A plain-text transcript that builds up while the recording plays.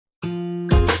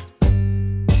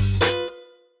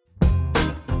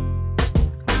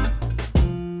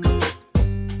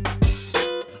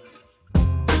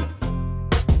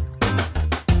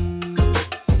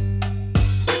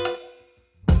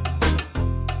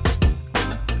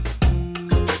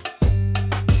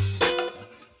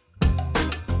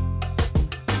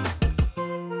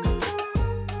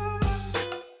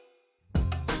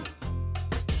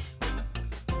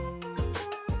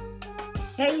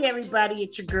Hey everybody,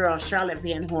 it's your girl Charlotte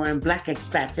Van Horn, Black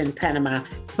Expats in Panama,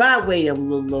 by way of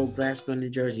Little Old Glassboro,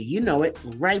 New Jersey. You know it,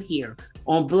 right here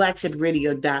on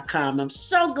blacksetradio.com. I'm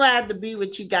so glad to be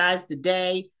with you guys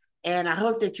today, and I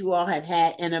hope that you all have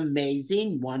had an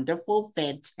amazing, wonderful,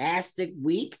 fantastic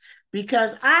week,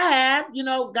 because I have,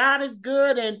 God is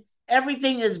good and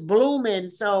everything is blooming,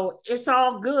 so it's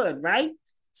all good, right?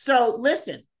 So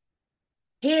listen,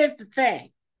 here's the thing.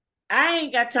 I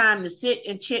ain't got time to sit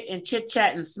and chit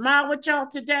chat and smile with y'all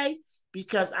today,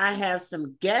 because I have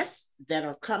some guests that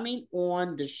are coming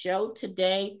on the show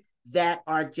today that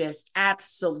are just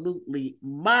absolutely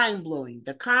mind blowing.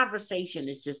 The conversation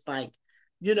is just like,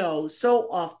 so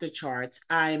off the charts.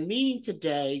 I'm meeting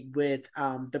today with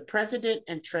the president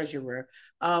and treasurer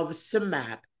of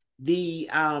SAMAAP, the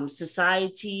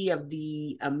Society of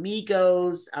the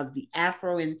Amigos of the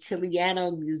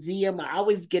Afro-Antiliano Museum. I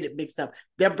always get it mixed up.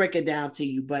 They'll break it down to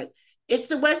you, but it's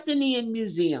the West Indian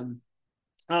Museum,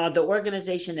 the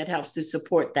organization that helps to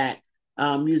support that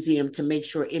museum to make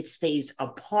sure it stays a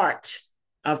part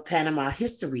of Panama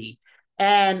history.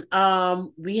 And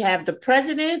we have the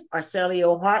president,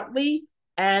 Arcelio Hartley,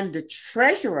 and the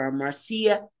treasurer,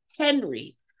 Marcia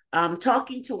Henry,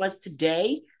 talking to us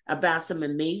today about some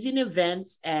amazing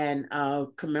events and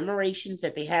commemorations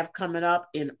that they have coming up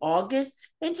in August,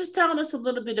 and just telling us a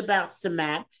little bit about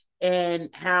SAMAAP and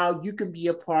how you can be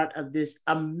a part of this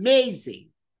amazing,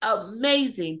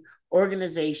 amazing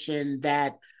organization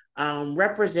that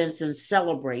represents and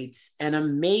celebrates an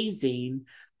amazing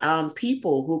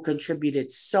people who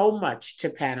contributed so much to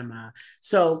Panama.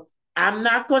 So I'm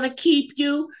not going to keep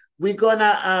you. We're going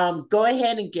to go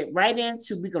ahead and get right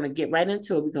into it. We're going to get right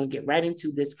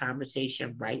into this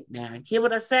conversation right now. And hear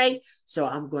what I say? So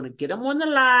I'm going to get them on the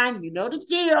line. You know the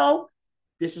deal.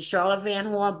 This is Charlotte Van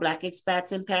Horn, Black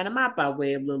Expats in Panama, by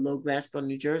way of Little Old Glassboro,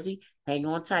 New Jersey. Hang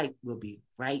on tight. We'll be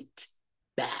right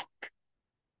back.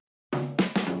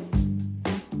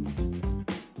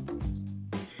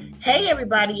 Hey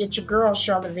everybody, it's your girl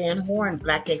Charlotte Van Horn,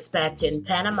 Black Expats in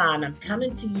Panama, and I'm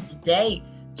coming to you today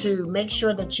to make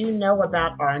sure that you know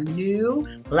about our new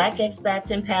Black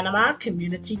Expats in Panama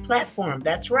community platform.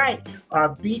 That's right,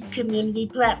 our Beat Community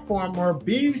Platform, or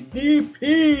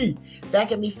BCP. That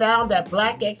can be found at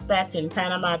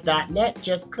blackexpatsinpanama.net.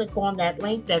 Just click on that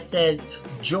link that says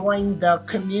Join the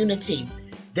Community.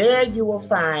 There you will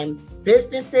find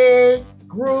businesses,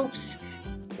 groups.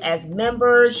 As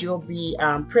members, you'll be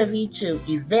privy to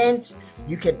events.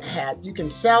 You can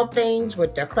sell things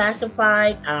with the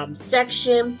classified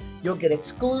section. You'll get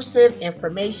exclusive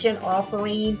information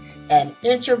offering and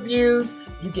interviews.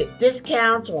 You get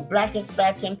discounts on Black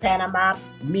Expats in Panama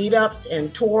meetups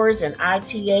and tours and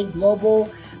ITA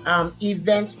global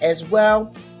events as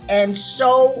well, and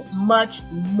so much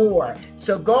more.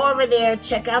 So go over there,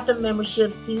 check out the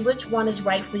membership, see which one is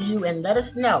right for you, and let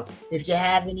us know if you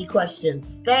have any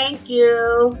questions. Thank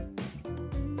you.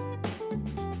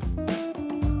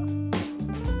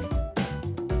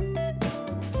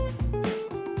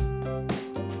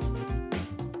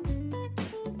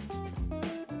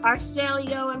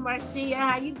 Arcelio and Marcia,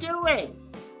 how you doing?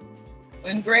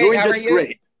 Doing great. Doing how are you?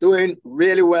 Great. Doing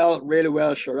really well,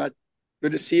 Charlotte.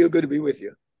 Good to see you. Good to be with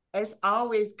you. It's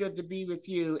always good to be with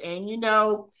you. And,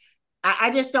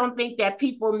 I just don't think that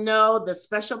people know the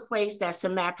special place that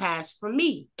SAMAAP has for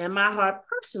me in my heart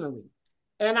personally.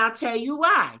 And I'll tell you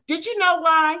why. Did you know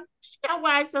why? Did you know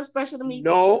why it's so special to me?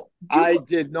 No, I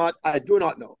did not. I do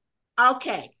not know.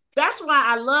 Okay. That's why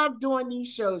I love doing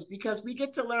these shows, because we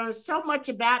get to learn so much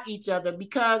about each other,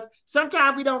 because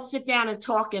sometimes we don't sit down and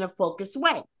talk in a focused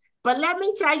way. But let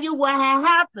me tell you what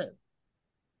happened.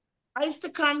 I used to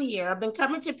come here. I've been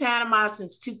coming to Panama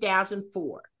since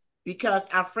 2004,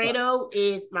 because Alfredo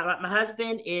is my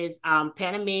husband is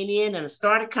Panamanian, and I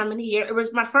started coming here. It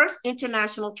was my first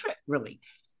international trip, really.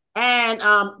 And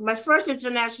my first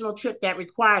international trip that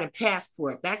required a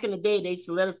passport. Back in the day, they used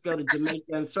to let us go to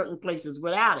Jamaica and certain places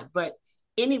without it. But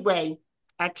anyway,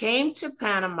 I came to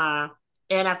Panama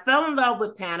and I fell in love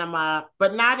with Panama,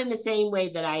 but not in the same way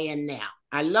that I am now.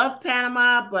 I love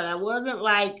Panama, but I wasn't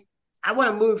like, I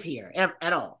want to move here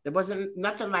at all. There wasn't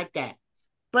nothing like that.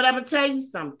 But I'm going to tell you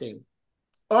something.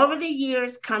 Over the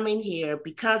years coming here,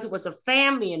 because it was a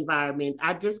family environment,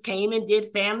 I just came and did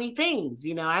family things.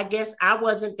 I guess I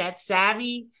wasn't that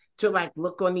savvy to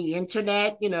look on the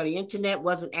internet. The internet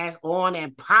wasn't as on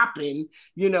and popping,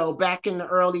 back in the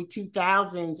early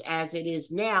 2000s as it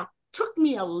is now. Took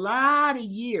me a lot of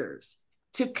years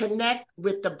to connect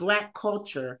with the Black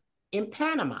culture in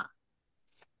Panama.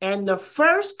 And the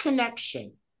first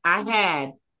connection I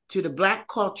had to the Black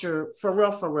culture for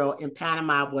real in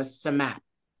Panama was SAMAAP.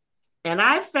 And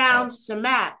I found Oh,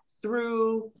 SAMAAP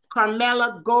through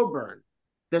Carmela Goburn,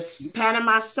 the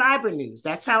Panama Cyber News.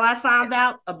 That's how I found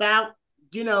out about,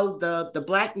 the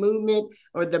Black movement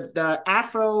or the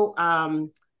Afro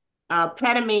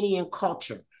Panamanian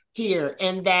culture here,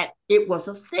 and that it was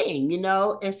a thing,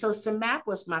 And so SAMAAP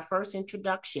was my first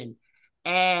introduction.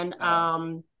 And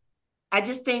wow. I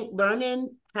just think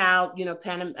learning how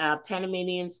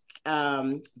Panamanians,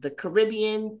 the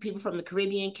Caribbean people from the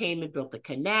Caribbean came and built the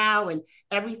canal and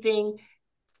everything,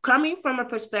 coming from a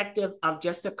perspective of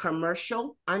just a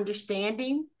commercial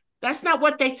understanding. That's not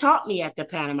what they taught me at the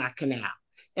Panama Canal.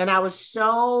 And I was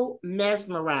so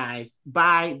mesmerized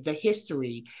by the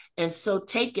history and so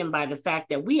taken by the fact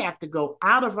that we have to go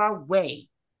out of our way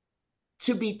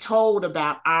to be told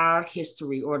about our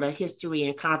history or the history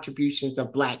and contributions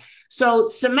of Black. So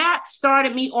SAMAAP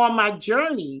started me on my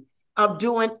journey of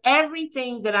doing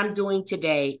everything that I'm doing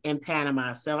today in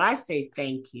Panama. So I say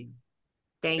thank you.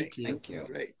 Great, Thank you. Thank you.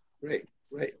 great, great,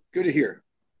 great. Good to hear.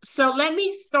 So let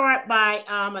me start by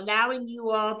allowing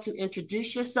you all to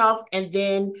introduce yourself and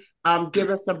then give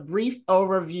us a brief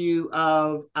overview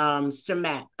of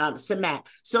SAMAAP.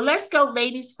 So let's go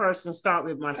ladies first and start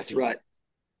with That's Marcia. right.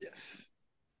 Yes.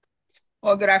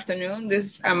 Well, good afternoon.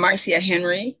 This is Marcia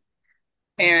Henry,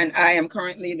 and I am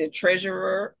currently the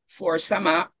treasurer for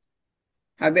SAMAAP.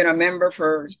 I've been a member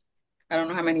for I don't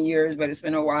know how many years, but it's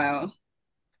been a while.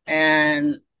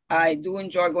 And I do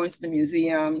enjoy going to the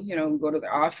museum, go to the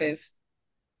office,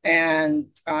 and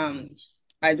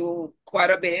I do quite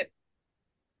a bit.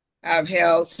 I've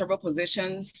held several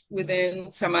positions within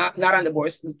SAMAAP, not on the board.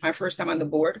 This is my first time on the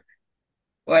board,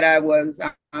 but I was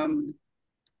the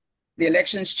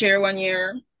elections chair one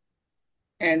year.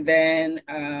 And then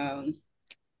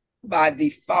by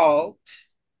default,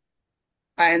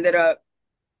 I ended up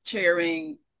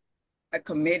chairing a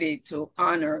committee to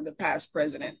honor the past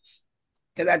presidents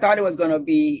because I thought it was going to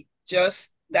be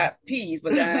just that piece,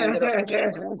 but then I ended up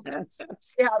chairing.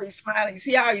 See how he's smiling?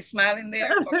 See how he's smiling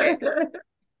there? Okay.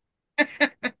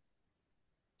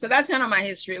 So that's kind of my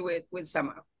history with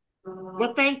SAMAAP.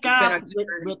 Well, thank It's been God a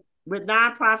journey. with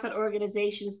nonprofit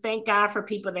organizations, thank God for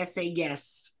people that say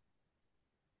yes,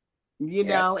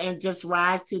 Yes. and just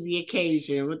rise to the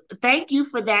occasion. Thank you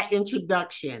for that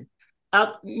introduction.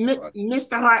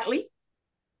 Mr. Hartley.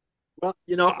 Well,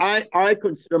 I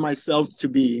consider myself to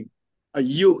be a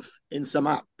youth in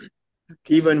SAMAAP, Okay.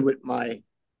 even with my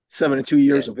 72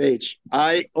 years Yes. of age.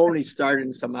 I only started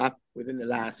in SAMAAP within the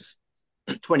last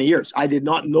 20 years. I did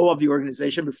not know of the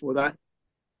organization before that.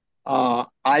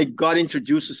 I got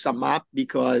introduced to SAMAAP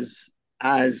because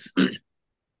as a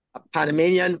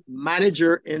Panamanian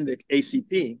manager in the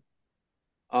ACP,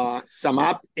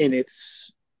 SAMAAP in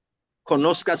its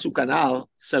Conozca su Canal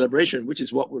celebration, which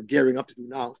is what we're gearing up to do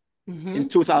now, in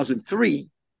 2003,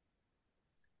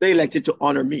 they elected to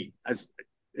honor me as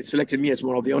they selected me as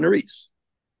one of the honorees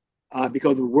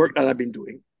because of the work that I've been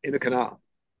doing in the canal.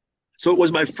 So it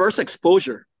was my first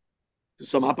exposure to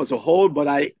SAMAAP as a whole, but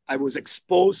I was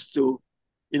exposed to,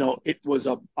 it was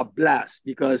a blast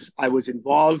because I was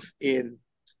involved in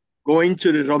going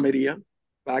to the Romeria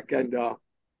back and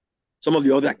some of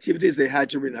the other activities they had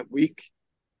during that week.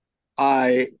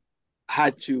 I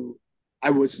had to, I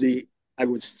was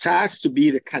tasked to be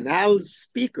the canal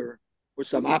speaker for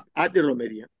SAMAAP at the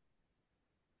Romeria.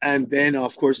 And then,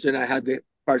 of course, then I had to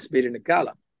participate in the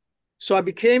gala. So I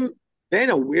became then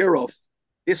aware of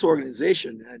this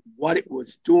organization and what it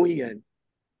was doing. And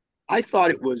I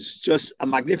thought it was just a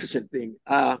magnificent thing.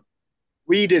 I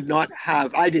did not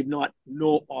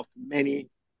know of many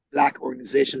Black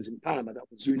organizations in Panama that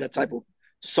was doing that type of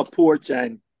support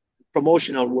and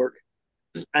promotional work.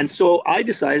 And so I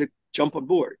decided to jump on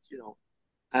board,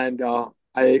 and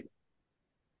I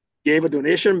gave a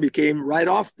donation, became right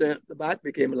off the bat,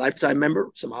 became a lifetime member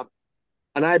somehow.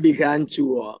 And I began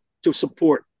to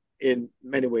support in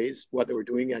many ways what they were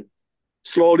doing and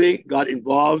slowly got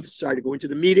involved, started going to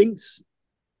the meetings,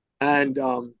 and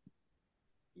over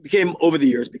the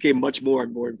years, became much more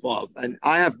and more involved. And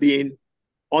I have been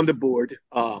on the board,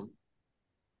 for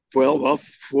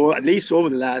at least over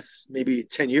the last maybe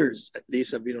 10 years, at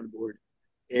least I've been on the board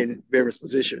in various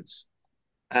positions.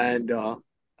 And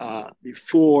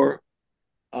before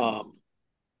I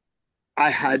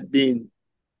had been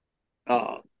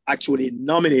actually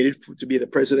nominated to be the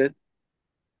president,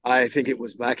 I think it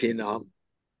was back in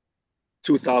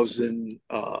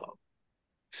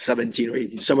 2017 or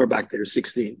 18, somewhere back there,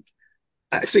 16.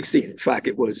 16, in fact,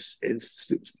 it was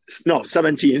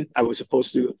 17. I was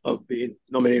supposed to have been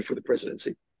nominated for the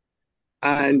presidency.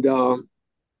 And but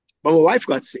my wife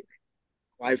got sick.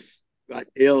 My wife got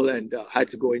ill and had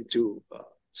to go into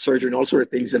surgery and all sort of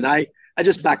things. And I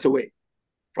just backed away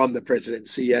from the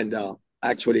presidency. And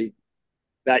actually,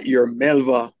 that year,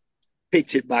 Melva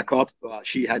picked it back up.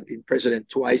 She had been president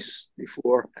twice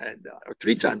before, and or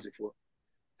three times before,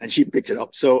 and she picked it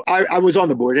up. So I was on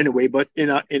the board anyway, but in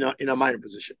a minor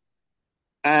position.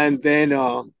 And then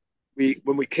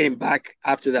when we came back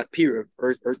after that period,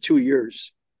 or 2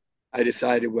 years, I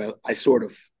decided, well, I sort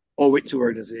of owe it to the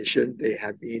organization. They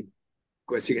had been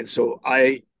requesting, and so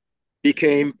I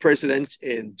became president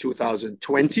in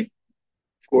 2020. Of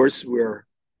course,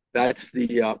 that's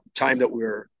the time that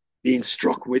we're being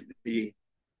struck with the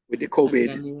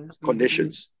COVID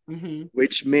conditions,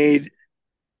 which made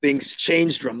things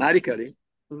change dramatically.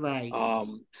 Right.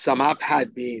 SAMAAP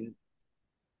had been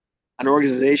an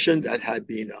organization that had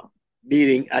been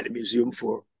meeting at the museum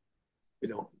for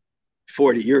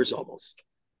 40 years almost,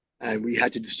 and we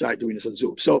had to start doing this on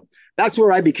Zoom. So that's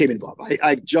where I became involved.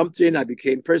 I jumped in. I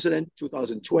became president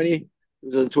 2020,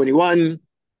 2021,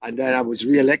 and then I was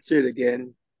reelected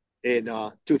again in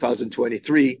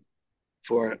 2023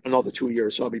 for another 2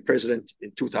 years. So I'll be president in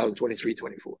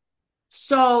 2023-24.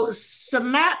 So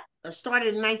SAMAAP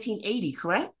started in 1980,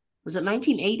 correct? Was it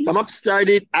 1980? SAMAAP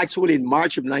started actually in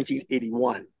March of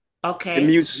 1981. Okay.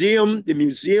 The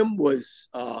museum was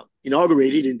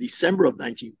inaugurated in December of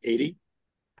 1980.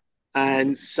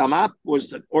 And SAMAAP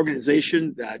was an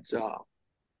organization that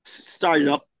started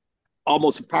up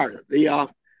almost in parallel.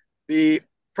 The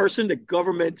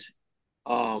government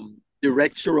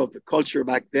director of the culture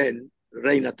back then,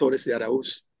 Reina Torres de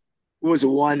Arauz, who was the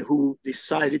one who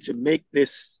decided to make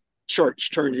this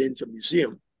church turn it into a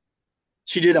museum.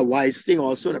 She did a wise thing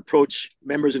also and approached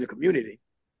members in the community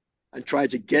and tried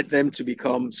to get them to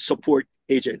become support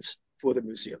agents for the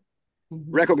museum,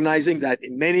 recognizing that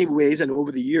in many ways and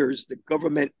over the years, the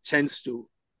government tends to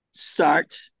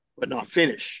start but not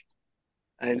finish.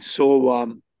 And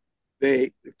so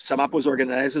SAMAAP was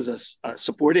organized as a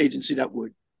support agency that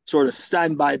would sort of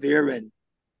stand by there and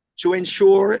to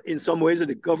ensure in some ways that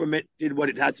the government did what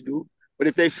it had to do, but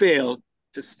if they failed,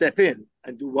 to step in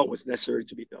and do what was necessary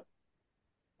to be done.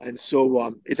 And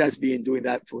so it has been doing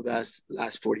that for the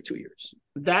last 42 years.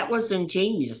 That was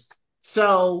ingenious.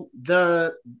 So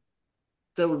the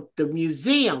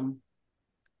museum,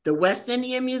 the West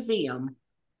Indian Museum,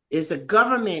 is a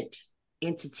government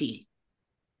entity.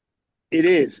 It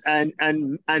is, and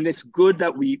it's good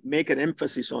that we make an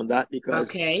emphasis on that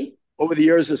because over the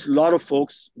years, there's a lot of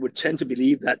folks would tend to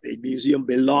believe that the museum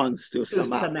belongs to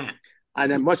SAMAAP.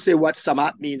 And I must say what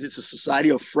SAMAAP means. It's a Society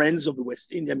of Friends of the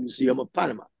West Indian Museum of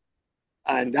Panama.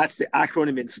 And that's the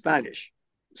acronym in Spanish.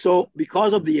 So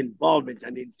because of the involvement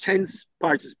and the intense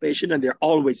participation, and they're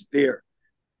always there.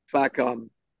 In fact,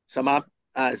 SAMAAP,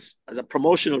 as a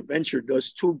promotional venture,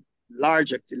 does two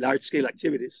large-scale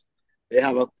activities. They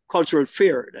have a cultural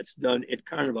fair that's done at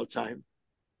Carnival time.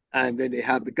 And then they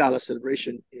have the gala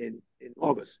celebration in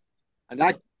August. And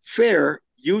that fair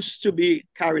used to be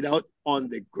carried out on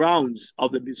the grounds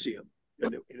of the museum,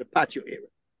 in the patio area.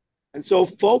 And so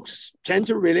folks tend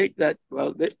to relate that,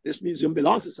 well, this museum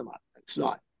belongs to SAMAAP. It's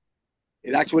not.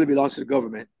 It actually belongs to the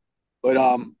government.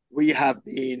 But we have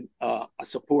been a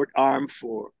support arm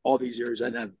for all these years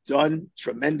and have done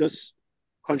tremendous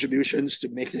contributions to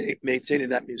maintaining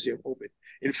that museum open.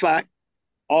 In fact,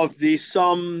 of the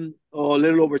a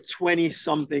little over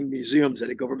 20-something museums that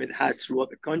the government has throughout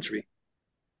the country,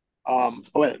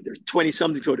 there's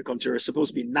 20-something throughout the country. There's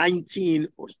supposed to be 19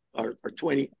 or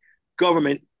 20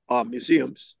 government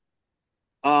museums.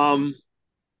 I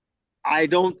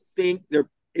don't think there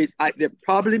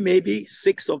probably maybe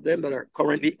 6 of them that are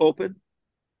currently open.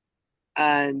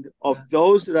 And of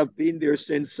those that have been there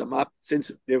since the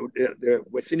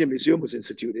West Indian Museum was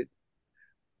instituted,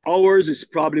 ours is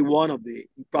probably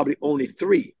probably only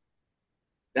 3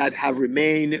 that have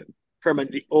remained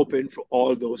permanently open for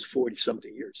all those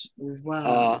 40-something years.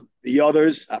 Wow. The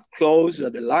others have closed.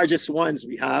 The largest ones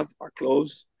we have are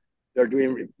closed. They're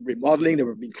doing remodeling.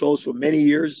 They've been closed for many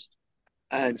years.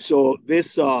 And so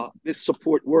this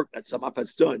support work that SAMAAP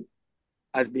has done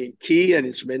has been key and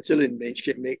instrumental in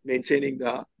maintaining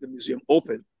the museum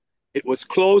open. It was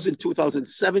closed in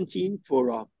 2017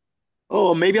 for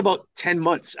maybe about 10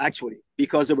 months, actually,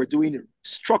 because they were doing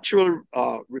structural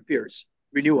repairs,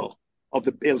 renewal of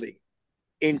the building,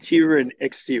 interior and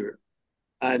exterior.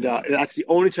 And that's the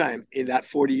only time in that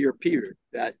 40-year period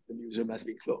that the museum has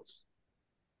been closed.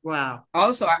 Wow.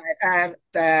 Also, I have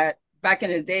that back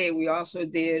in the day, we also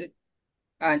did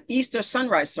an Easter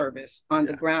sunrise service on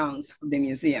the grounds of the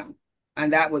museum.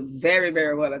 And that was very,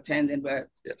 very well attended, but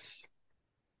yes,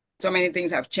 so many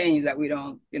things have changed that we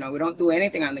don't do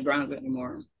anything on the grounds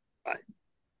anymore. Right.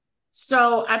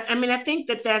 So, I mean, I think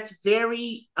that that's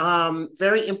very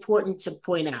important to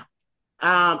point out.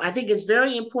 I think it's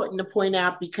very important to point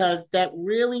out because that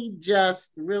really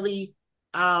just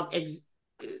um, ex-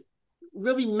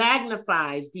 really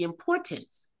magnifies the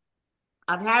importance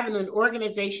of having an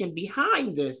organization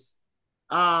behind this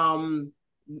um,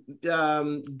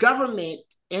 government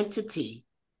entity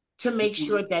to make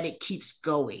sure that it keeps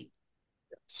going.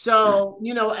 So,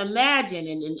 imagine,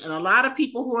 and a lot of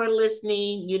people who are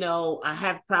listening, I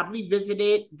have probably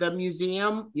visited the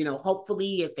museum,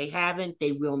 hopefully, if they haven't,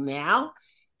 they will now.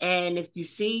 And if you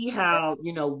see how,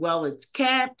 well it's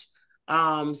kept,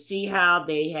 see how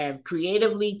they have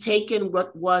creatively taken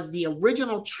what was the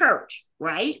original church,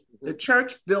 right? The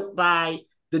church built by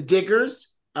the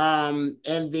diggers and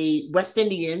the West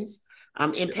Indians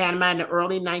in Panama in the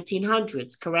early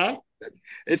 1900s, correct?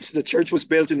 The church was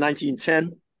built in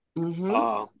 1910.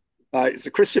 Mm-hmm. It's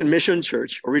a Christian mission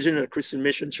church, originally a Christian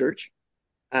mission church,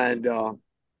 and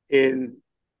in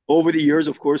over the years,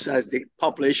 of course, as the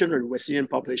population or the West Indian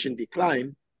population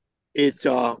declined, it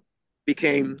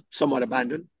became somewhat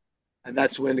abandoned, and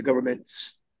that's when the government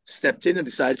stepped in and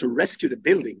decided to rescue the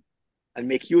building and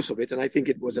make use of it. And I think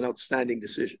it was an outstanding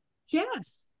decision.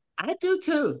 Yes, I do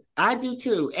too. I do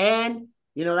too. And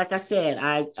like I said,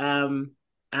 I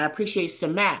appreciate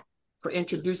SAMAAP for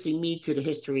introducing me to the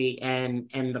history and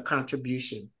the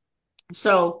contribution.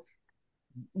 So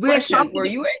we're Question, were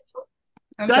talking. you able,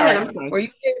 I'm Go ahead. sorry, I'm sorry. were you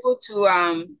able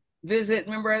to visit?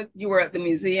 Remember, you were at the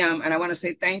museum, and I want to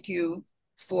say thank you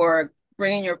for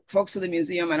bringing your folks to the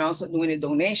museum and also doing the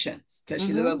donations, because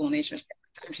she does a Mm-hmm. donation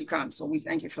every time she comes. So we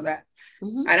thank you for that.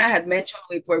 Mm-hmm. And I had mentioned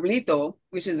Mi Pueblito,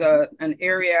 which is an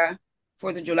area,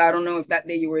 4th of July. I don't know if that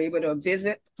day you were able to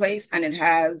visit the place, and it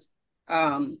has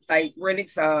like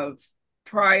relics of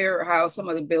prior how some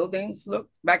of the buildings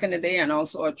looked back in the day, and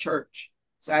also a church.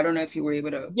 So I don't know if you were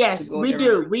able to Yes, go we there.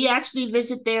 do. We actually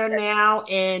visit there now,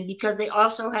 and because they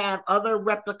also have other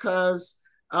replicas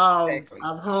Exactly.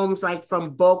 of homes like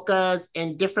from Bocas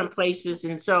and different places.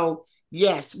 And so,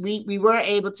 yes, we were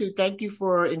able to. Thank you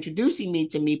for introducing me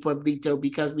to Mi Pueblito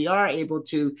because we are able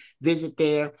to visit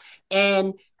there.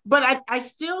 And but I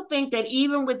still think that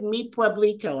even with Mi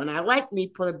Pueblito, and I like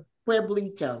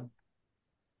Pueblito,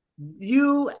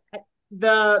 you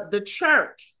the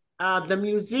church, the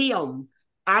museum,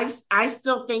 I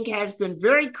still think has been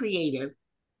very creative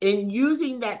in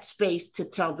using that space to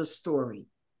tell the story.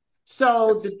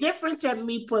 So Yes. the difference at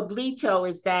Mi Pueblito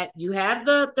is that you have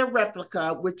the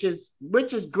replica, which is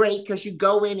great because you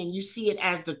go in and you see it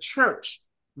as the church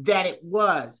that it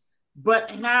was.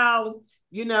 But how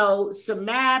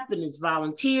SAMAAP and its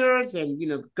volunteers and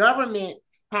the government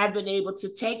have been able to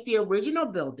take the original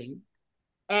building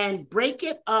and break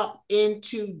it up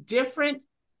into different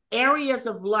areas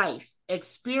of life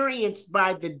experienced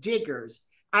by the diggers,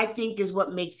 I think is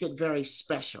what makes it very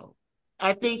special.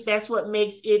 I think Yes. that's what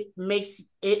makes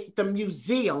it the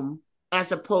museum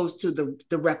as opposed to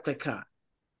the replica.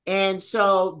 And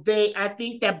so I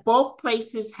think that both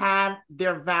places have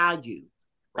their value.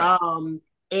 Right.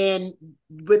 And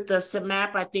with the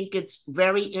SAMAAP, I think it's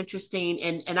very interesting.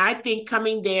 And I think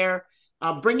coming there,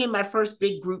 bringing my first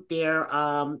big group there,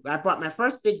 I brought my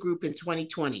first big group in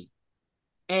 2020.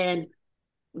 And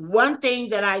one thing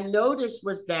that I noticed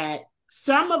was that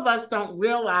some of us don't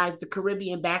realize the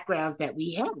Caribbean backgrounds that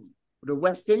we have, the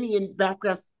West Indian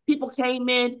backgrounds. People came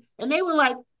in and they were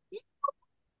like,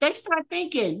 they start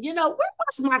thinking, where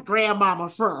was my grandmama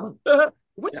from? Where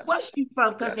was Yes. she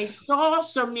from? Because they Yes. saw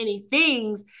so many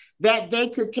things that they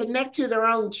could connect to their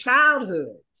own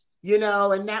childhood,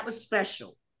 and that was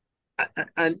special.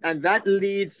 And that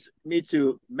leads me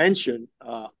to mention,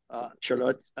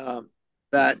 Charlotte,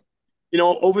 that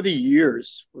over the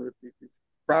years,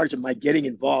 prior to my getting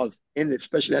involved in it,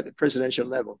 especially at the presidential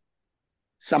level,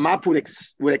 SAMAAP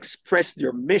would express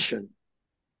their mission,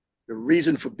 the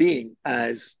reason for being,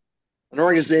 as an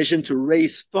organization to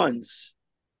raise funds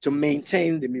to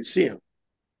maintain the museum.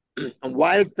 And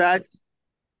while that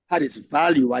had its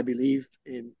value, I believe,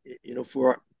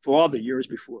 for all the years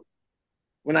before,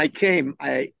 when I came,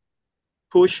 I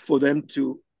pushed for them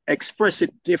to express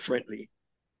it differently.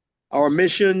 Our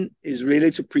mission is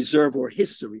really to preserve our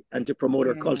history and to promote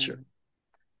our Yeah. culture.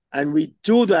 And we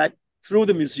do that through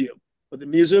the museum. But the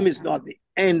museum is not the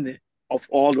end of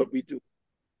all that we do.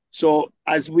 So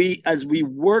as we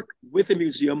work with the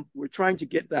museum, we're trying to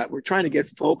get that. We're trying to get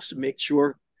folks to make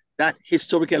sure that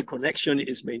historical connection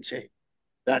is maintained,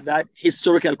 that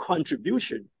historical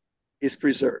contribution is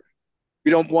preserved.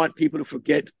 We don't want people to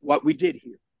forget what we did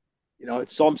here.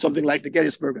 It's something like the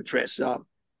Gettysburg Address.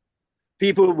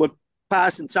 People would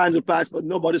pass and times would pass, but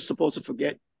nobody's supposed to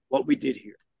forget what we did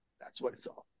here. That's what it's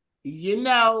all. You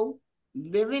know,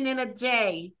 living in a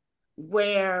day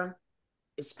where,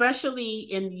 especially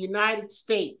in the United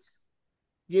States,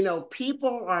 you know,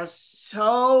 people are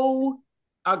so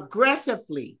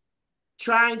aggressively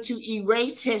trying to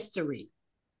erase history,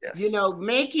 Yes. you know,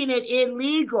 making it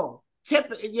illegal.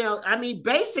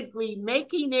 Basically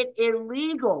making it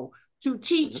illegal to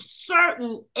teach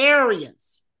certain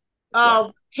areas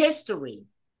of history.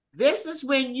 This is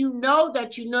when you know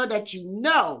that you know that you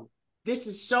know this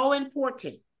is so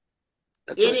important.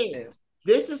 That's it right. Is.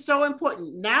 This is so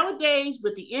important. Nowadays,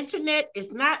 with the internet,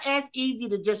 it's not as easy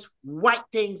to just wipe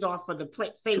things off of the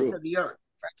face of the earth.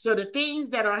 So the things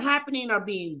that are happening are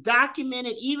being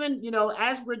documented, even, you know,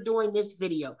 as we're doing this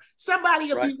video.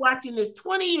 Somebody will be watching this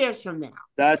 20 years from now.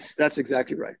 That's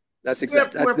exactly right. That's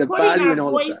exactly. We're that's the putting value our in all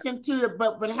voice of that. into the,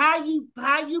 but how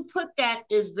you put that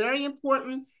is very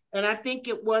important. And I think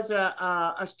it was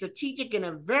a strategic and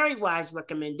a very wise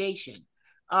recommendation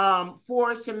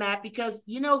for SAMAAP, because,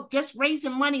 you know, just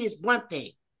raising money is one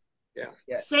thing.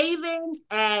 Yeah. Saving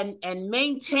and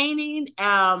maintaining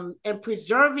and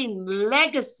preserving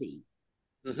legacy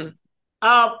of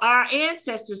our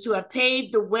ancestors who have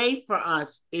paved the way for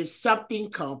us is something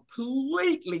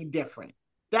completely different.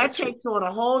 That takes on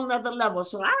a whole nother level.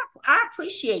 So I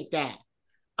appreciate that.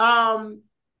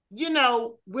 You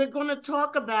know, we're going to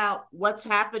talk about what's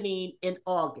happening in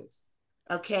August.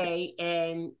 Okay.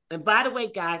 And by the way,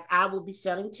 guys, I will be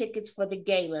selling tickets for the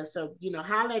gala. So, you know,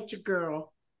 holla at your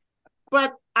girl.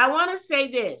 But I want to say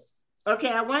this. Okay,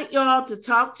 I want y'all to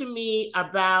talk to me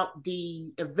about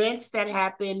the events that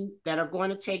happen that are going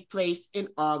to take place in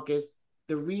August,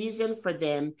 the reason for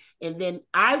them. And then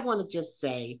I want to just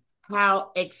say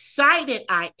how excited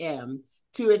I am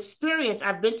to experience.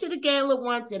 I've been to the gala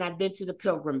once and I've been to the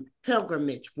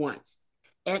pilgrimage once.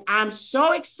 And I'm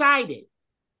so excited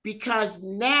because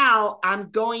now I'm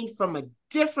going from a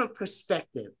different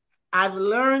perspective. I've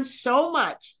learned so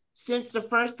much since the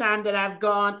first time that I've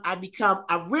gone. I've become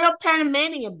a real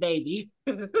Panamanian, baby.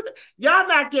 Y'all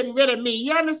not getting rid of me.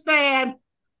 You understand?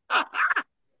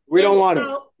 We don't want it.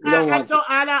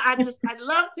 I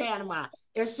love Panama.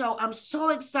 And so I'm so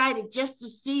excited just to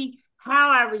see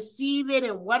how I receive it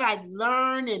and what I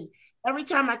learn. And every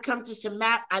time I come to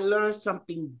SAMAAP, I learn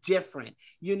something different,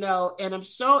 you know, and I'm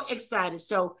so excited.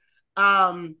 So,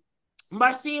 Marcia,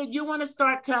 you want to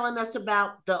start telling us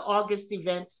about the August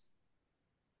events?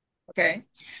 Okay.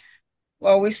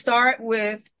 Well, we start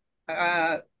with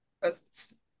a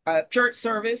church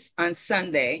service on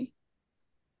Sunday.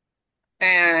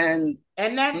 And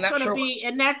that's going to be,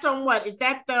 and that's on what? Is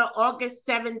that the August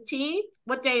 17th?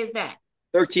 What day is that?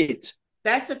 13th.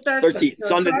 That's the 13th. So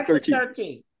Sunday the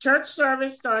 13th. Church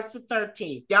service starts the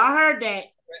 13th. Y'all heard that?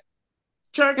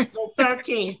 Church the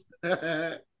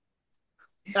 13th.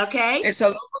 Okay. It's a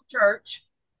local church.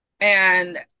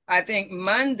 And I think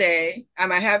Monday, I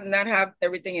might not have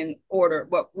everything in order,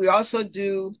 but we also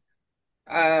do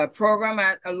a program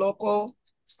at a local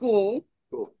school.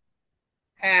 Cool.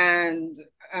 And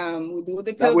we do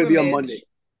the pilgrimage. That will be on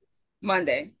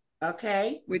Monday.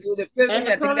 Okay. We do the pilgrimage.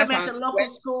 And the program at the local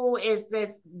school is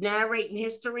this narrating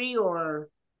history, or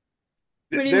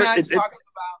pretty much talking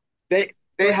about.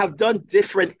 They have done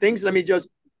different things. Let me just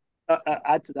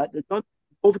add to that. They've done,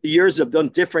 over the years, they've done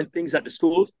different things at the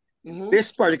schools.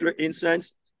 This particular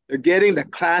instance, they're getting the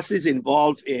classes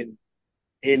involved in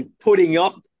putting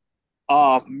up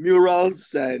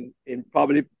murals and in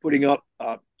probably putting up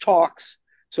talks.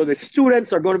 So the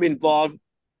students are going to be involved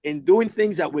in doing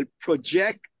things that will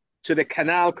project to the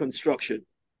canal construction.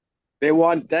 They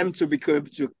want them to be able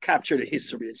to capture the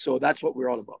history. And so that's what we're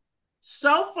all about.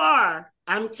 So far,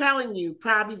 I'm telling you,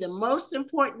 probably the most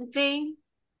important thing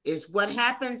is what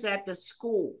happens at the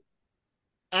school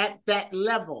at that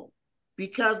level.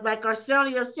 Because like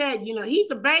Arcelio said, you know, he's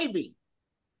a baby.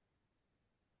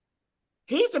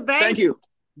 He's a baby. Thank you.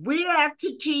 We have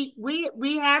to keep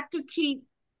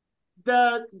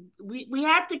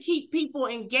people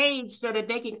engaged so that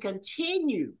they can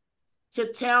continue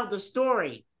to tell the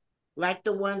story like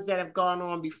the ones that have gone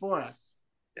on before us.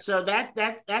 So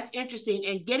that's interesting.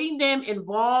 And getting them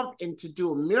involved into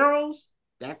doing murals,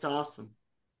 that's awesome.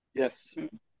 Yes.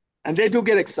 And they do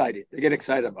get excited. They get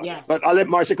excited about it. But I'll let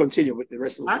Marcia continue with the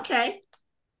rest of it. Okay.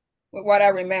 With what I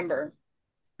remember.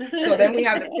 So then we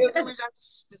have the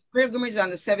pilgrimage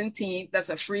on the 17th. That's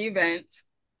a free event.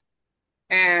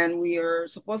 And we are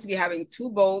supposed to be having 2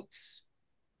 boats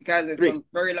because it's a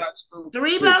very large group.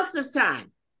 3 boats this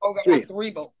time. Oh, we got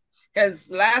 3 boats. Because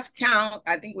last count,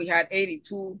 I think we had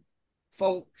 82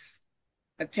 folks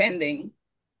attending.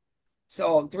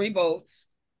 So 3 boats.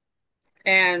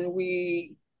 And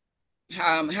we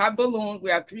have balloons. We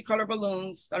have 3-color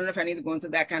balloons. I don't know if I need to go into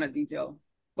that kind of detail,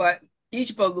 but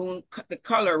each balloon, the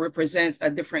color represents a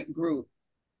different group.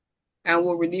 And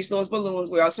we'll release those balloons.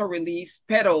 We also release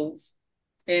petals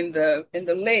in the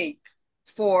lake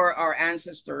for our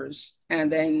ancestors.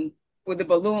 And then with the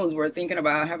balloons, we're thinking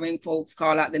about having folks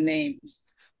call out the names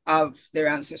of their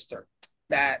ancestor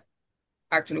that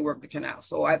actually worked the canal.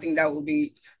 So I think that will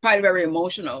be probably very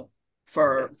emotional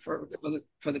for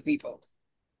the people.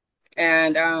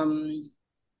 And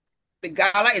the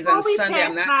gala is on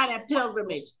Sunday.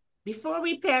 Before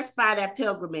we pass by that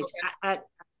pilgrimage, okay.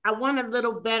 I want a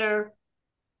little better.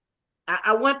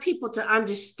 I want people to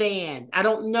understand. I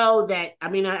don't know that. I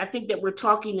mean, I think that we're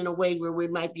talking in a way where we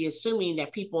might be assuming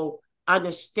that people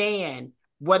understand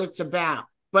what it's about.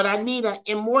 But I need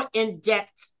a more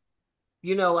in-depth,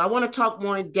 I want to talk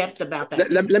more in depth about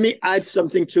that. Let me add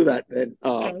something to that then,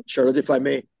 okay. Charlotte, if I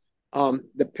may.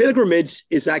 The pilgrimage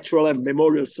is actually a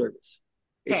memorial service.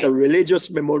 Okay. It's a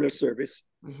religious memorial service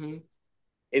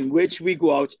in which we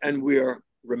go out and we are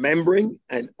remembering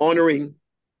and honoring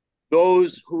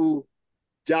those who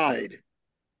died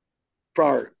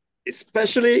prior,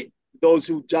 especially those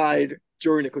who died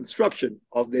during the construction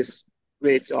of this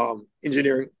great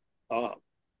engineering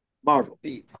marvel.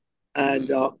 And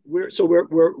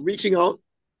we're reaching out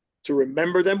to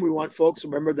remember them. We want folks to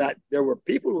remember that there were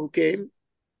people who came,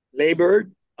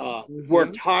 labored,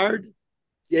 worked hard,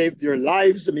 gave their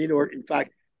lives. I mean, or in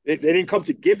fact, they didn't come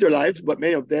to give their lives, but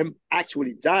many of them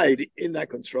actually died in that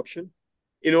construction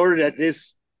in order that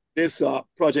this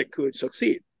project could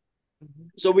succeed.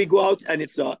 So we go out, and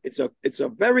it's a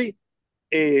very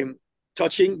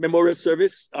touching memorial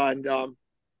service, and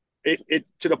it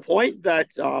to the point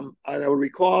that I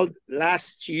recall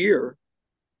last year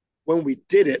when we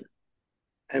did it,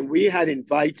 and we had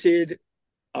invited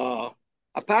a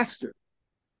pastor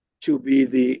to be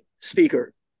the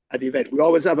speaker at the event. We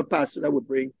always have a pastor that would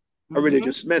bring a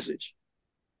religious message,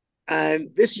 and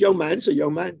this young man, it's a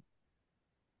young man,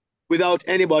 without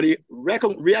anybody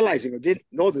realizing or didn't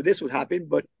know that this would happen.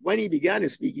 But when he began to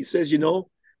speak, he says,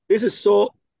 this is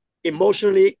so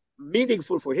emotionally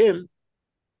meaningful for him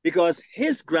because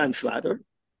his grandfather,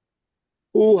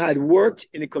 who had worked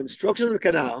in the construction of the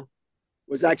canal,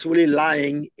 was actually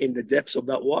lying in the depths of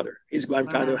that water. His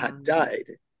grandfather had died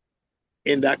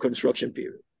in that construction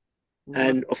period.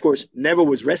 And of course, never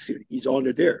was rescued. He's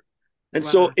under there. And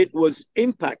so it was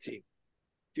impacting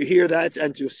to hear that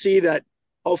and to see that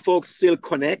how folks still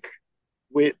connect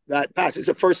with that past. It's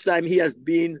the first time he has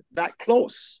been that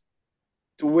close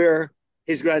to where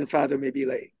his grandfather may be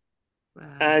laying.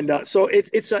 And so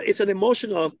it's an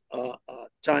emotional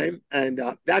time, and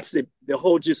that's the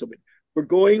whole gist of it.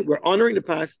 We're honoring the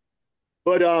past,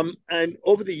 but and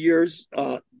over the years,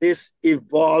 this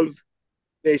evolved.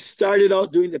 They started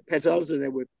out doing the petals, and they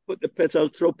would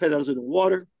throw petals in the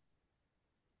water,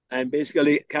 and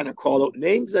basically kind of call out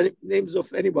names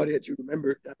of anybody that you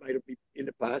remember that might have been in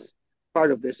the past,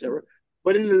 part of this era.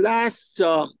 But in the last,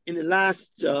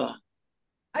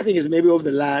 I think it's maybe over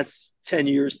the last 10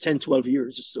 years, 10, 12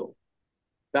 years or so,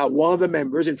 that one of the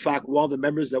members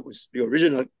that was the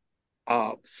original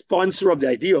sponsor of the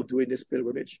idea of doing this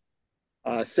pilgrimage,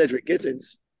 Cedric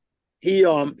Gittins,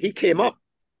 he came up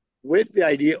with the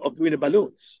idea of doing the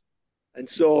balloons. And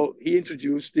so he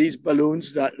introduced these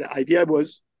balloons. That the idea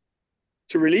was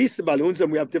to release the balloons,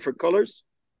 and we have different colors: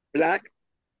 black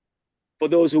for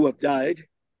those who have died,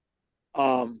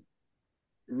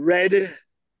 red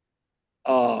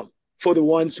for the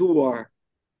ones who are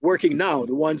working now,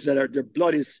 the ones that their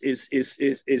blood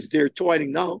is there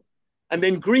twining now, and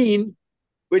then green,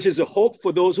 which is a hope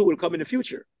for those who will come in the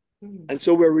future. And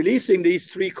so we're releasing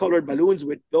these 3-colored balloons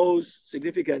with those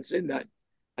significance in that.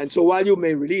 And so while you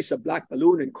may release a black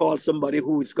balloon and call somebody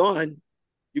who is gone,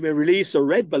 you may release a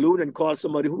red balloon and call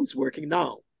somebody who's working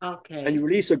now. Okay. And you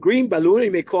release a green balloon, and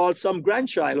you may call some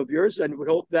grandchild of yours, and would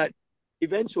hope that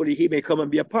eventually he may come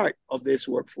and be a part of this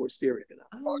workforce theory.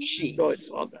 Or she. So it's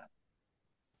all that.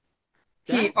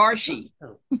 He or she.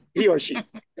 He or she.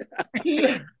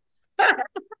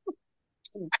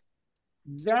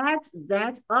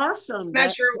 That's awesome.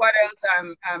 Not sure what else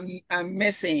I'm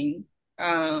missing.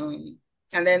 And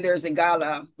then there's a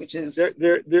gala, which is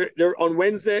there on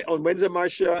Wednesday. On Wednesday,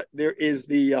 Marcia, there is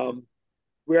the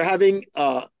we're having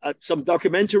some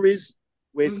documentaries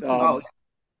with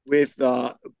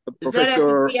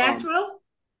Professor. Is that at the theatral?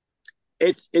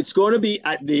 It's going to be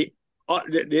at the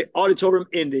auditorium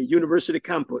in the university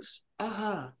campus.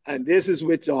 And this is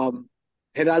with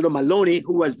Geraldo Maloney,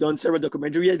 who has done several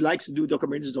documentaries. He likes to do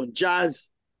documentaries on jazz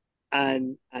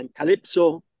and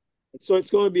calypso. And so it's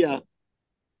going to be a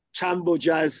Chambo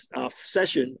jazz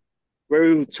session where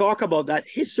we will talk about that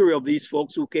history of these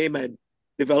folks who came and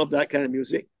developed that kind of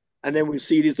music. And then we'll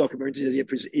see these documentaries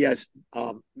he has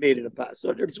made in the past.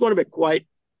 So it's going to be quite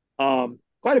a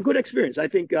good experience, I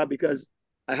think, because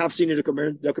I have seen the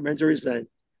documentaries, and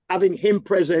having him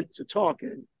present to talk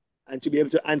and to be able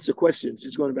to answer questions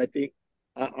is going to be, I think,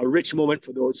 a rich moment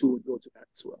for those who would go to that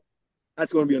as well.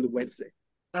 That's going to be on the Wednesday.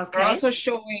 Okay. We're also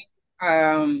showing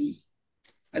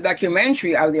a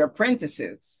documentary of the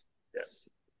apprentices. Yes.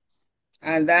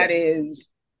 And that is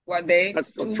what day?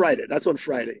 That's on Friday. That's on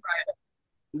Friday.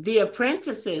 The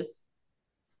apprentices.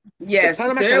 Yes.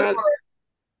 The Canal,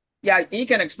 yeah, he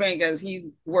can explain because he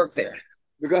worked there.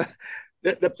 Because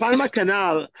the Panama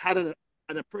Canal had an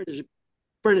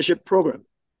apprenticeship program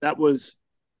that was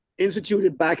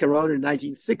instituted back around the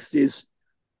 1960s,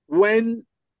 when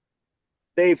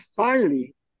they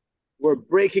finally were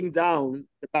breaking down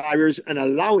the barriers and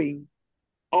allowing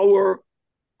our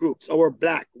groups, our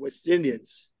Black West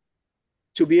Indians,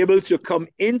 to be able to come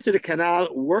into the canal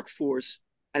workforce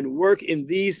and work in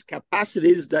these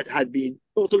capacities that had been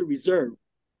totally reserved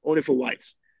only for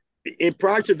whites. And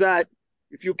prior to that,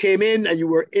 if you came in and you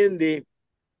were in the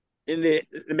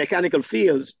mechanical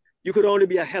fields, you could only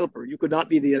be a helper. You could not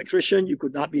be the electrician. You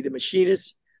could not be the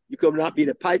machinist. You could not be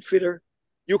the pipe fitter.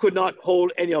 You could not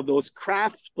hold any of those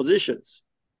craft positions.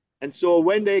 And so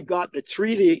when they got the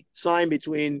treaty signed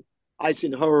between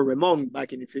Eisenhower and Ramon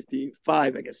back in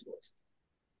 55, I guess it was,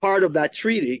 part of that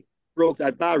treaty broke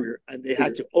that barrier, and they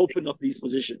had to open up these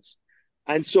positions.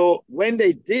 And so when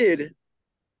they did,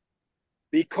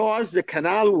 because the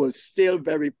canal was still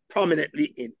very prominently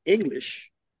in English,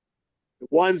 the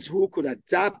ones who could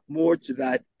adapt more to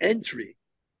that entry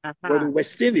were the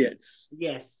West Indians.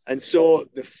 Yes. And so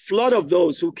the flood of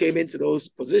those who came into those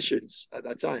positions at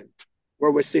that time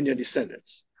were West Indian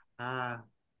descendants.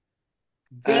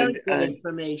 Very good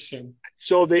information.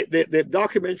 So the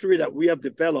documentary that we have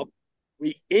developed,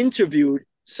 we interviewed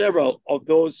several of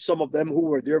those, some of them who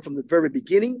were there from the very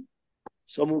beginning,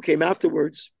 some who came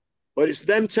afterwards, but it's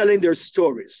them telling their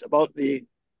stories about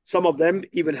some of them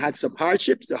even had some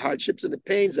hardships, the hardships and the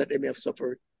pains that they may have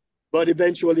suffered, but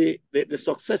eventually the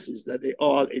successes that they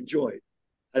all enjoyed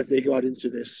as they got into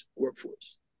this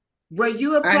workforce. Were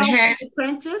you a private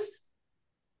apprentice?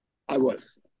 I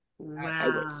was. Wow. I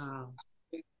was.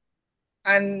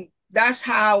 And that's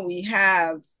how we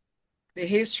have the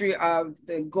history of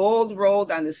the gold roll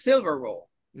and the silver roll.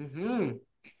 Mm-hmm.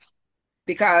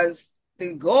 Because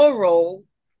the gold roll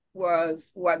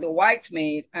was what the whites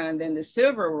made, and then the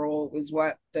silver roll was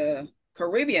what the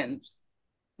Caribbeans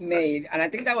made. And I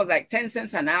think that was like 10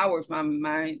 cents an hour, if my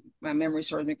memory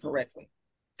serves me correctly.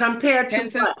 Compared to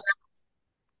what?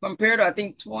 Compared to, I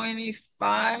think,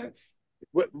 25.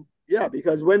 Yeah,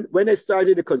 because when they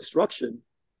started the construction,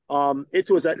 it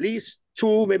was at least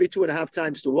 2, maybe 2.5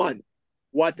 times to 1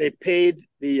 what they paid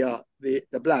the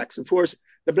blacks. Of course,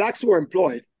 the blacks were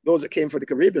employed, those that came from the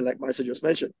Caribbean, like Marcia just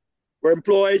mentioned, were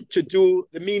employed to do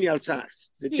the menial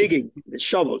tasks, the digging, the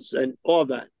shovels, and all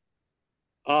that.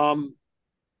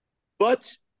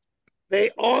 But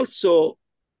they also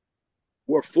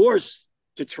were forced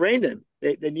to train them.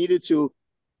 They needed to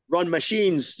run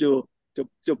machines to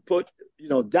put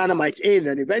dynamite in,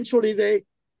 and eventually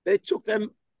they took them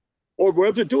or were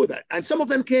able to do that. And some of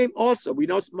them came also. We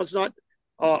must not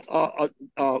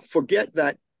forget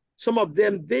that some of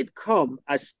them did come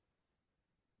as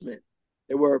men.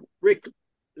 They were brick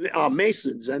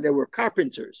masons, and they were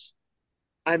carpenters.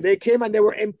 And they came and they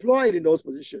were employed in those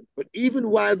positions. But even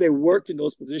while they worked in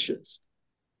those positions,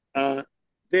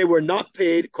 they were not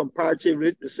paid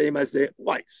comparatively the same as the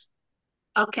whites.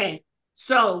 Okay,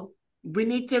 so we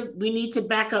need to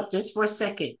back up just for a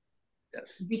second.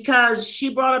 Yes. Because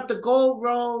she brought up the gold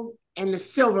roll and the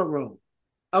silver roll.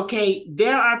 Okay,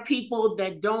 there are people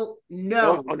that don't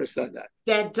understand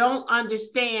that don't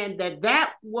understand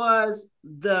that was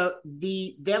the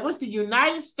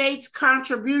United States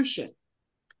contribution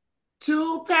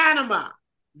to Panama.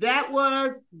 That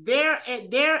was their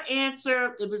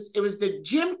answer. It was the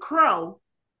Jim Crow.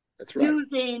 That's right.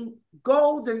 Using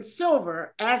gold and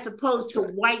silver as opposed to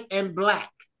white and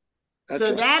black.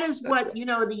 So that is what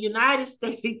the United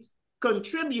States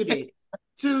contributed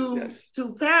to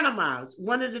Panama.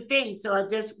 One of the things. So I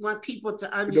just want people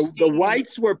to understand. The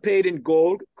whites were paid in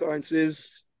gold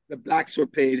currencies. The blacks were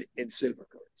paid in silver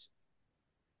currency.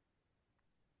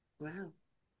 Wow.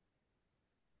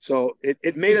 So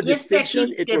it made a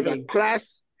distinction. It was a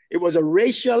class. It was a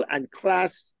racial and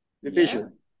class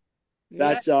division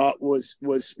that was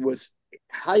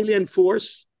highly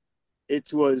enforced.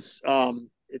 It was a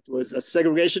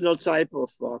segregational type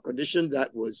of condition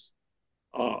that was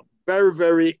very,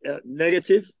 very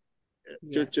negative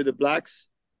to the blacks,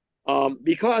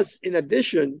 because in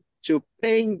addition to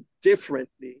paying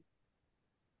differently,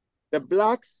 the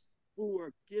blacks who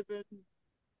were given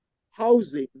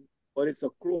housing, but it's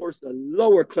of course a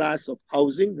lower class of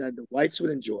housing than the whites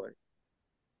would enjoy.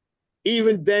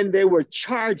 Even then, they were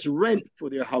charged rent for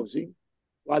their housing,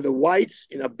 while the whites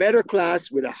in a better class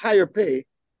with a higher pay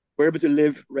were able to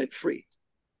live rent-free.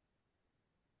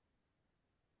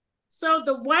 So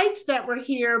the whites that were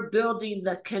here building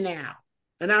the canal,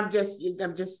 and I'm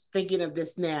just thinking of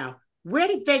this now. Where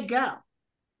did they go?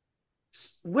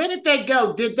 Where did they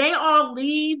go? Did they all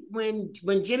leave when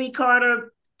Jimmy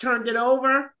Carter turned it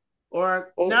over,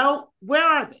 or no? Where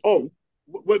are they? Well,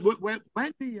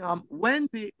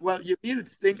 you need to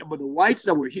think about the whites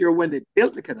that were here when they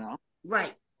built the canal.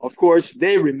 Right. Of course,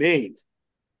 they remained.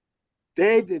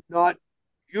 They did not.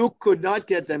 You could not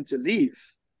get them to leave.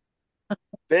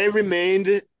 They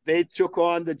remained. They took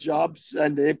on the jobs,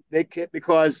 and they kept,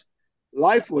 because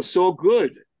life was so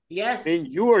good. Yes. I mean,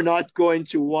 you are not going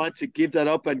to want to give that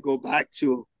up and go back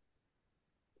to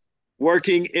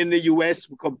working in the U.S.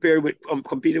 compared with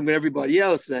competing with everybody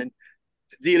else and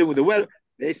dealing with the weather.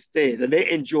 They stayed and they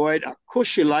enjoyed a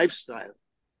cushy lifestyle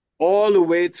all the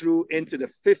way through into the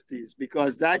 50s,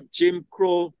 because that Jim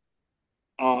Crow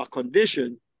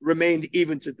condition remained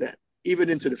even to then, even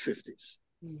into the 50s.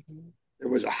 Mm-hmm. There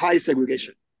was a high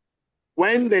segregation.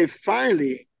 When they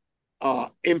finally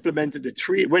implemented the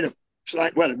treaty, it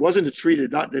wasn't the treaty,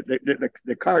 not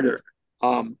the Carter,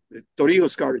 the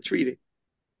Torrijos-Carter Treaty,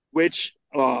 which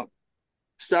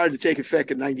started to take effect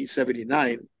in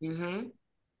 1979. Mm-hmm.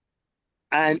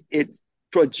 And it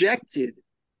projected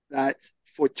that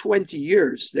for 20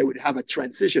 years, they would have a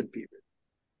transition period.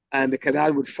 And the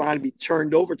canal would finally be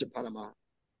turned over to Panama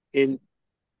in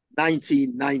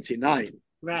 1999,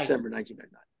 right. December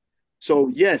 1999. So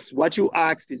yes, what you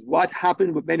asked is what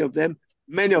happened with many of them.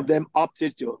 Many of them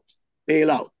opted to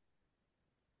bail out.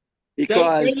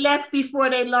 Because they left before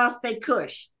they lost their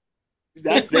cush.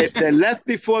 They left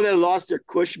before they lost their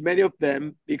cush, many of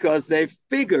them, because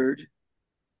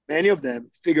many of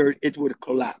them figured it would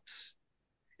collapse.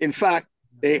 In fact,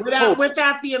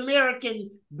 without the American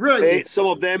brilliance. Some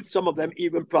of them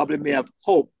even probably may have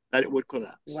hoped that it would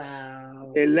collapse.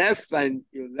 Wow. They left, and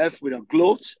you left with a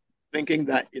gloat, thinking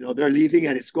that they're leaving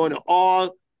and it's going to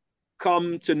all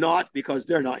come to naught because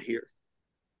they're not here.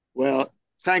 Well,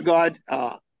 thank God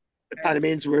the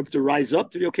Panamanians were able to rise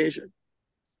up to the occasion,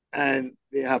 and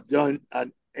they have done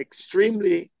an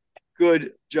extremely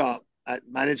good job at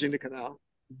managing the canal.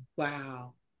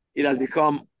 Wow. It has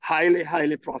become highly,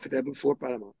 highly profitable for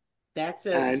Panama.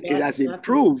 It has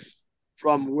improved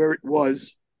from where it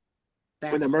was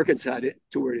when the Americans had it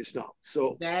to where it is now.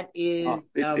 So that is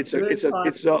it's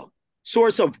a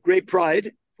source of great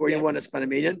pride for anyone that's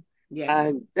Panamanian. Yes.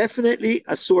 And definitely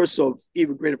a source of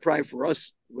even greater pride for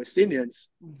us West Indians,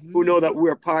 mm-hmm. who know that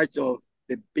we're part of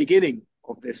the beginning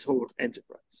of this whole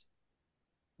enterprise.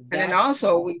 And then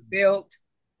also we built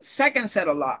a second set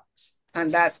of locks, and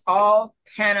that's all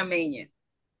Panamanian.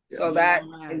 Yes. So that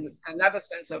is another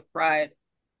sense of pride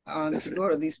to go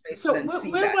to these places and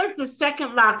see that. When was the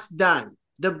second locks done?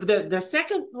 The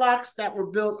second locks that were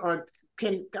built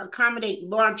can accommodate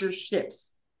larger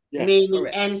ships. Yes.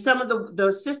 And some of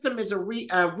the system is a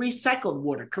recycled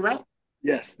water, correct?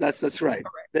 Yes, that's right.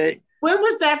 When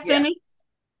was that finished?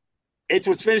 It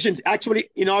was finished, actually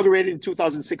inaugurated in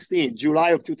 2016. July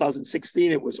of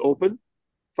 2016, it was open,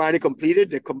 finally completed.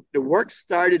 The work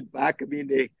started back. I mean,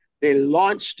 they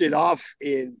launched it off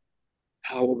in,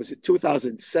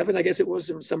 2007, I guess it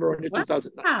was, somewhere around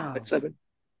 2007.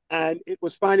 And it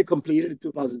was finally completed in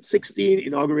 2016,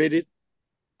 inaugurated.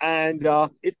 And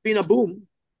it's been a boom.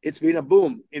 It's been a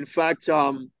boom. In fact,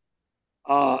 the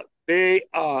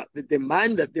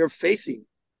demand that they're facing,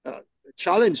 the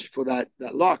challenge for that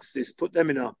locks is put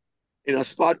them in a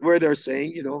spot where they're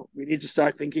saying, we need to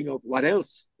start thinking of what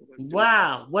else.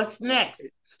 Wow, what's next?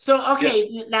 So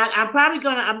now I'm probably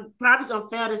gonna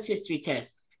fail this history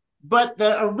test. But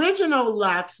the original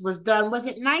locks was done, was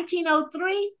it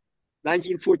 1903?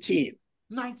 1914.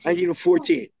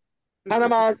 1914.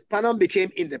 Panama became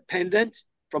independent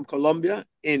from Colombia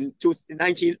in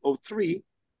 1903,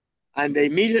 and they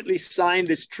immediately signed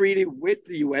this treaty with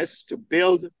the U.S. to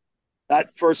build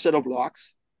that first set of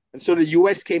locks. And so the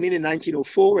U.S. came in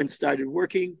 1904 and started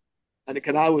working, and the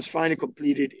canal was finally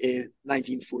completed in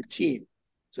 1914.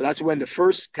 So that's when the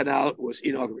first canal was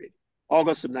inaugurated,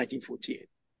 August of 1914.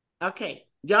 Okay.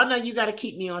 Y'all know you got to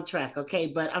keep me on track, okay?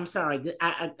 But I'm sorry.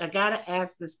 I got to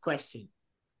ask this question.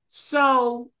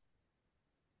 So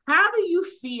how do you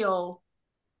feel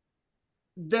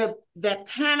that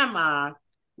Panama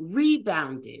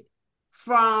rebounded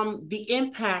from the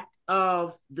impact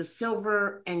of the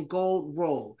silver and gold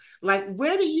roll? Like,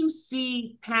 where do you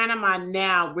see Panama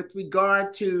now with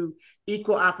regard to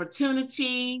equal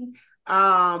opportunity,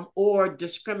 or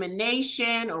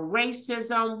discrimination or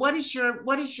racism? What is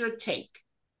your take?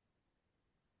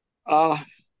 Uh,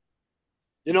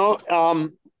 you know,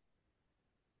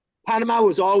 Panama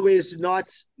was always not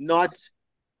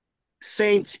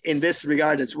saint in this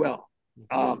regard as well.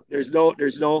 There's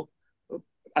no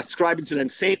ascribing to them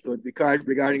sainthood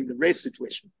regarding the race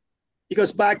situation,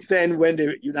 because back then when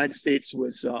the United States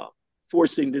was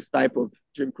forcing this type of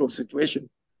Jim Crow situation,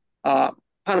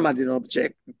 Panama did not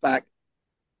object. In fact,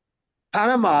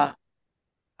 Panama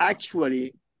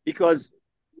actually, because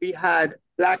we had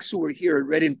blacks who were here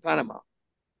already in Panama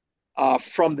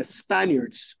from the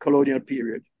Spaniards' colonial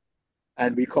period,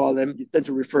 and we call them, you tend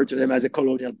to refer to them as the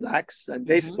colonial blacks, and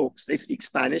they speak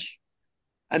Spanish.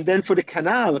 And then for the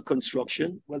canal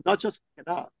construction, well, not just the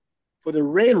canal, for the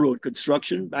railroad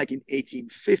construction back in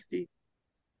 1850,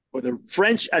 for the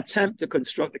French attempt to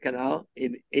construct the canal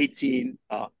in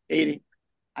 1880,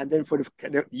 and then for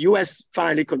the U.S.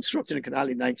 finally constructing the canal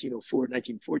in 1904,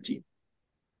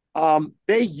 1914,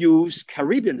 they used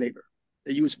Caribbean labor.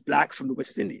 They used black from the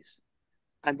West Indies.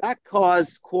 And that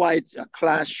caused quite a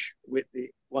clash with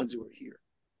the ones who were here.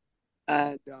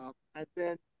 And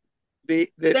then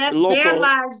the local... There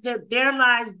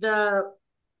lies the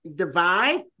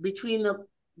divide between the...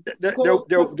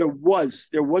 There was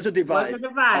a divide. Was a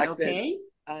divide, okay.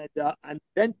 And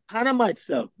then Panama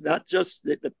itself, not just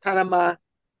the Panama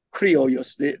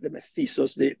Criollos, the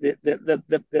mestizos,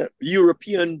 the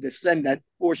European descendant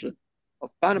portion of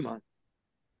Panama,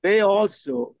 they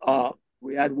also,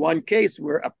 we had one case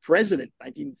where a president,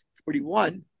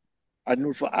 1941,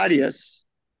 Arnulfo Arias,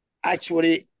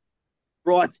 actually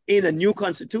brought in a new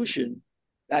constitution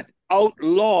that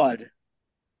outlawed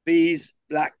these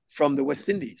black from the West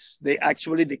Indies. They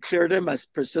actually declared them as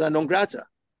persona non grata.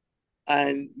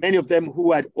 And many of them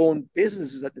who had owned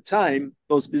businesses at the time,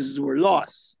 those businesses were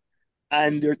lost.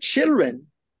 And their children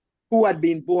who had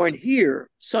been born here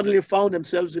suddenly found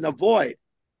themselves in a void.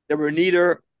 They were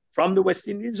neither from the West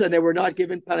Indies and they were not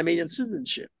given Panamanian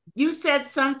citizenship. You said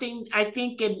something, I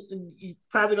think, and you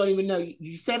probably don't even know.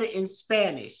 You said it in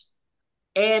Spanish.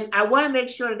 And I want to make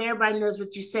sure that everybody knows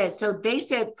what you said. So they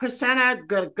said persona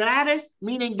gratis,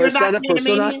 meaning you're not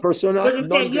Panamanian. Persona was it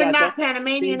saying you're not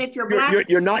Panamanian if you're black?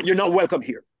 You're not welcome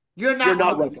here. You're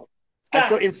not welcome. And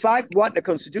so, in fact, what the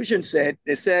Constitution said,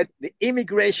 they said the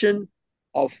immigration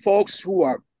of folks who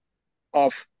are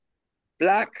of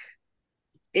black,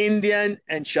 Indian,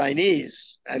 and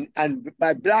Chinese, and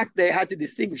by black, they had to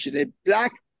distinguish it. The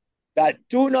black that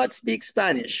do not speak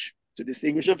Spanish, to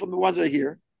distinguish them from the ones that are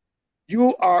here,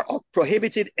 you are of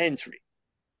prohibited entry.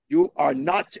 You are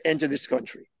not to enter this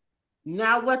country.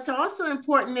 Now, what's also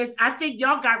important is I think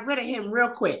y'all got rid of him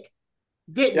real quick,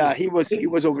 didn't you? Yeah, he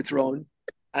was overthrown.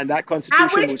 And that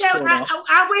constitution was thrown out.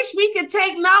 I wish we could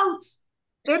take notes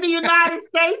in the United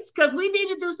States, because we need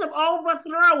to do some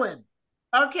overthrowing.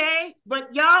 Okay?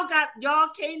 But y'all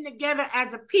came together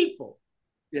as a people.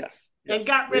 Yes. And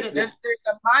got rid of him. There's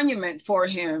a monument for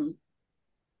him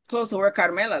close to where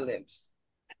Carmela lives,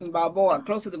 in Balboa,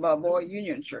 close to the Balboa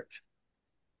Union Church.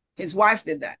 His wife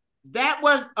did that. That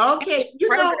was okay. You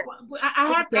know,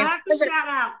 I have to shout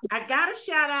out. I gotta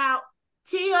shout out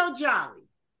T.O. Jolly.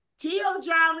 T.O.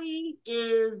 Jolly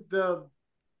is the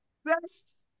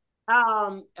best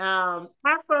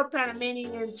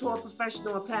Afro-Panamanian tour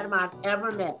professional in Panama I've ever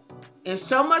met. And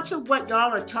so much of what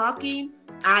y'all are talking,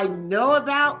 I know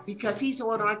about because he's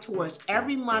on our tours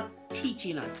every month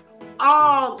teaching us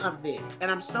all of this.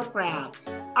 And I'm so proud.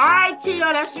 All right,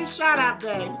 T.O., that's your shout out,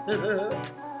 babe.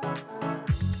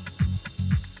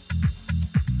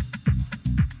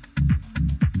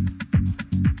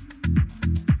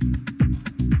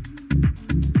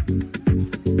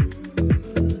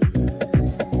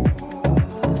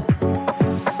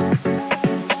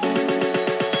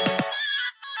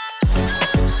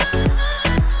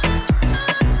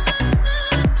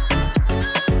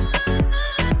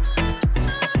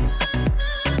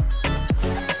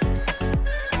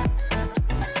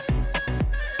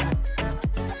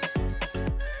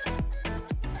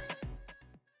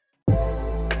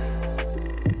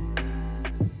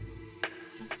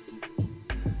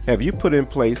 Have you put in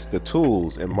place the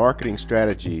tools and marketing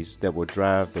strategies that will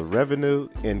drive the revenue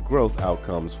and growth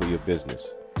outcomes for your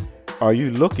business? Are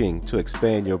you looking to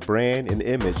expand your brand and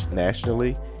image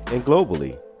nationally and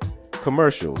globally?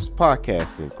 Commercials,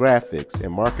 podcasting, graphics,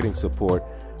 and marketing support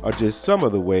are just some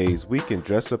of the ways we can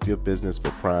dress up your business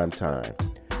for prime time.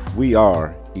 We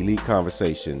are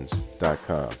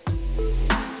EliteConversations.com.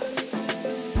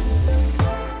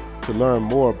 To learn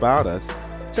more about us,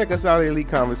 check us out at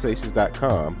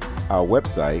eliteconversations.com, our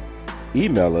website,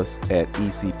 email us at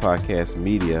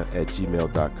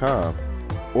ecpodcastmedia@gmail.com,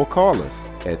 or call us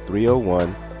at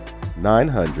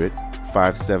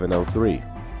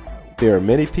 301-900-5703. There are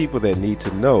many people that need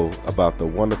to know about the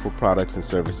wonderful products and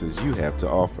services you have to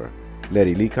offer. Let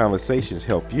Elite Conversations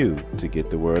help you to get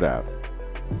the word out.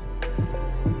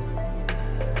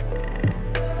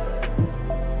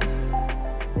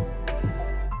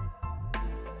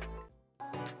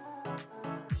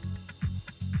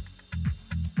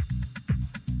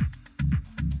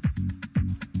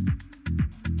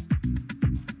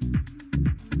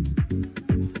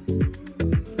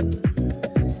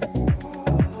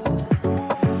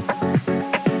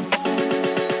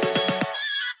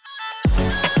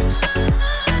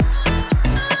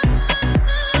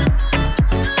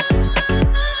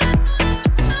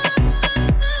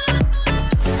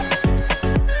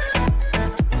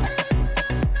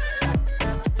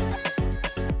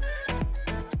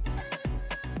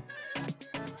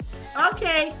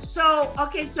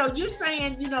 So you're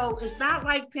saying, it's not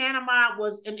like Panama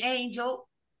was an angel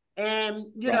and,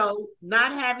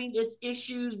 not having its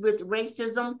issues with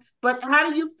racism, but how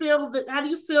do you feel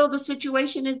the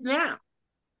situation is now?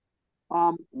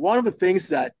 One of the things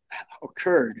that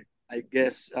occurred, I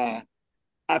guess,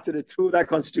 after they threw that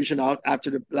constitution out,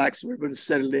 after the blacks were able to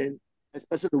settle in,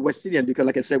 especially the West Indian, because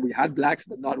like I said, we had blacks,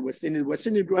 but not West Indian. West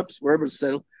Indian groups were able to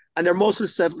settle, and they're mostly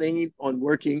settling on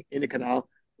working in the canal,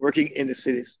 working in the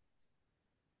cities.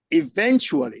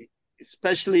 Eventually,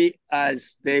 especially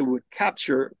as they would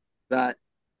capture that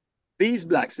these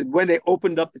blacks, and when they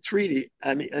opened up the treaty,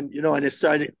 and they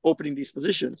started opening these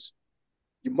positions,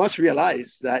 you must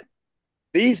realize that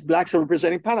these blacks are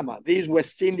representing Panama. These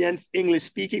West Indians, English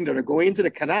speaking, that are going into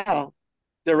the canal,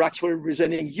 they're actually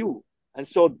representing you. And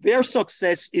so their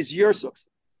success is your success.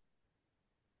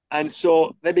 And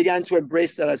so they began to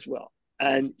embrace that as well.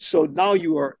 And so now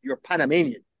you're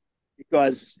Panamanian,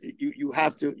 because you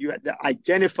have to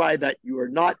identify that you are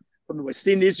not from the West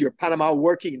Indies, you're Panama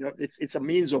working. It's a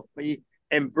means of me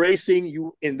embracing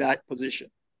you in that position.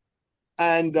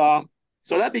 And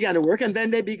so that began to work. And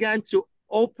then they began to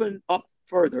open up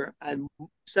further, and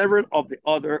several of the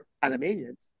other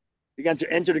Panamanians began to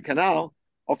enter the canal.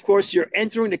 Of course, you're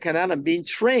entering the canal and being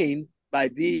trained by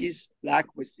these black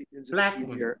West Indians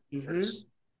here. Mm-hmm.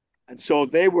 And so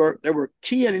they were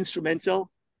key and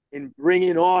instrumental in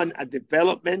bringing on a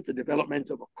development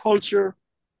of a culture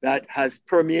that has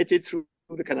permeated through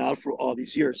the canal for all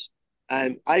these years.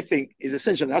 And I think is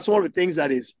essential. That's one of the things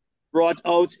that is brought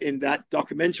out in that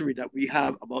documentary that we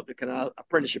have about the canal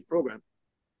apprenticeship program.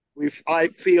 I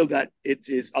feel that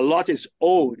a lot is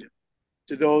owed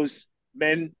to those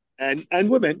men and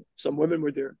women. Some women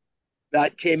were there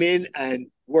that came in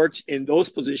and worked in those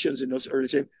positions in those early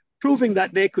times, proving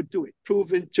that they could do it,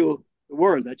 proving to the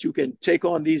world that you can take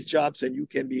on these jobs and you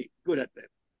can be good at them.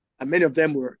 And many of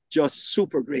them were just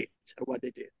super great at what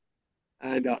they did.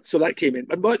 And so that came in.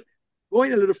 But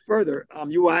going a little further,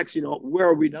 you asked, where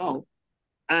are we now?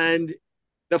 And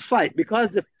the fight,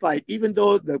 even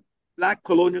though the black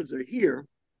colonials are here,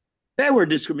 they were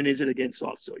discriminated against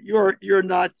also. You're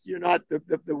not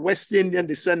the West Indian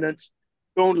descendants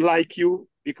don't like you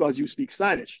because you speak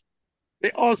Spanish.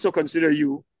 They also consider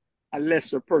you a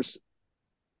lesser person.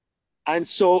 And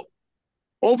so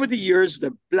over the years,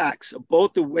 the blacks,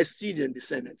 both the West Indian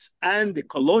descendants and the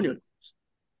colonial groups,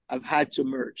 have had to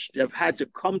merge. They have had to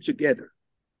come together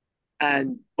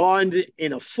and bond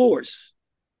in a force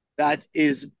that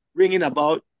is bringing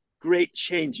about great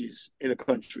changes in the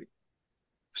country.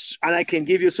 And I can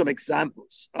give you some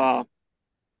examples. The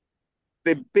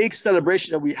big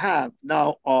celebration that we have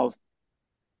now of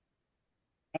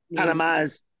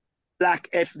Panama's Black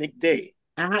Ethnic Day.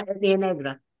 Dia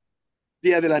Negra.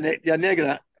 Dia de la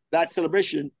Negra, that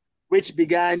celebration, which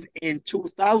began in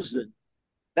 2000,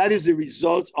 that is the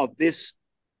result of this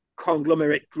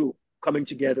conglomerate group coming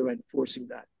together and forcing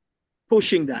that,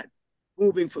 pushing that,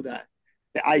 moving for that.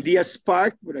 The idea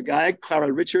sparked with a guy,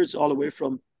 Carl Richards, all the way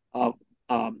from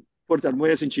Puerto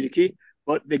Armuelles in Chiriquí.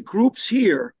 But the groups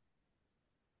here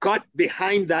got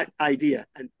behind that idea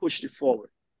and pushed it forward.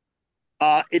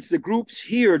 It's the groups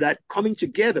here that, coming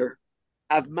together,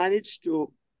 have managed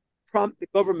to prompt the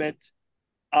government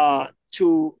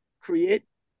to create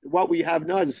what we have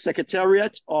now as a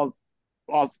Secretariat of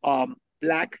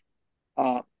Black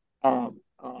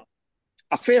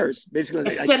Affairs, basically.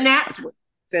 SAMAAP.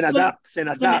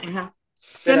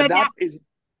 SAMAAP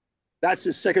that's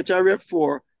the Secretariat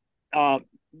for the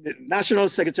National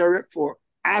Secretariat for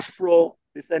Afro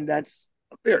Descendants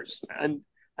Affairs, and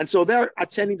so they're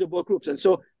attending to both groups, and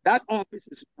so That office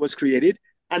was created.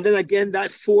 And then again,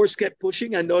 that force kept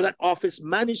pushing. And now that office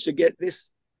managed to get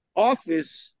this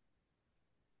office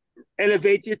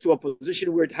elevated to a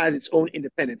position where it has its own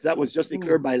independence. That was just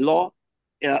declared by law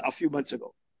a few months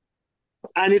ago.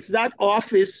 And it's that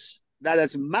office that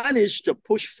has managed to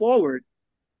push forward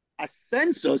a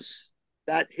census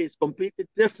that is completely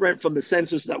different from the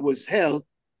census that was held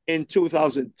in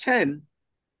 2010.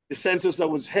 The census that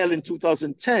was held in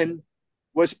 2010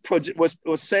 was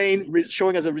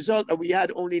showing as a result that we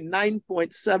had only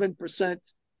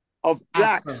 9.7% of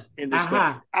blacks in this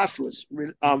country, Afros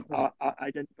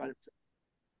identified.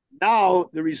 Now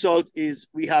the result is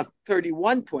we have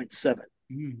 31.7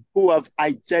 who have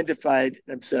identified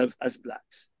themselves as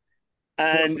blacks.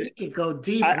 And go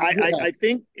deeper. I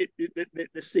think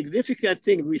the significant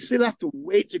thing, we still have to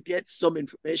wait to get some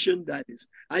information that is,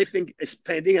 I think, is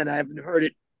pending, and I haven't heard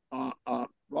it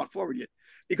brought forward yet.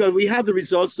 Because we have the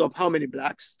results of how many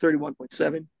blacks,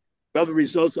 31.7. We have the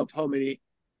results of how many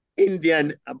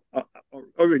Indian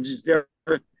origins, there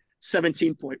are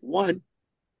 17.1,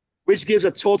 which gives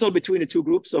a total between the two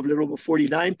groups of a little over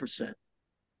 49%.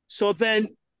 So then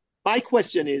my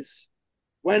question is,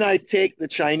 when I take the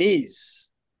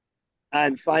Chinese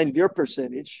and find their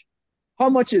percentage, how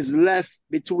much is left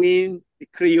between the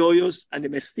criollos and the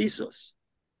mestizos,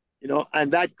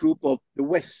 and that group of the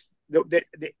West, the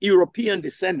European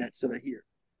descendants that are here?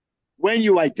 When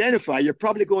you identify, you're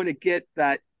probably going to get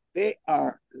that they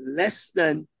are less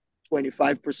than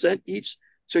 25% each.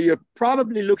 So you're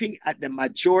probably looking at the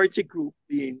majority group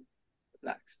being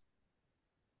blacks.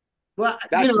 Well,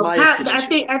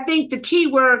 I think the key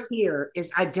word here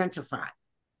is identify.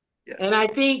 Yes. And I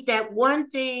think that one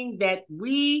thing that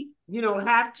we,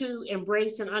 have to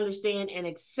embrace and understand and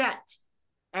accept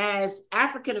as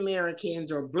African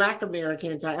Americans or Black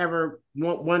Americans, however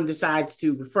one decides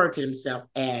to refer to themselves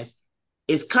as,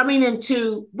 is coming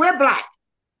into, we're Black.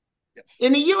 Yes.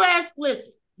 In the U.S.,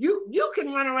 listen, you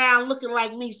can run around looking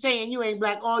like me saying you ain't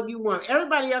Black all you want.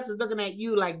 Everybody else is looking at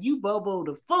you like you Bobo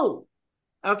the fool.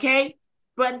 Okay?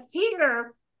 But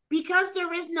here, because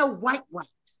there is no white,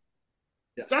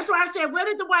 yes. That's why I said, where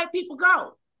did the white people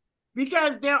go?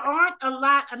 Because there aren't a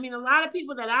lot of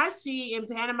people that I see in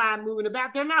Panama moving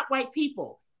about, they're not white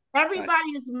people.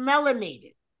 Everybody is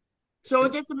melanated. So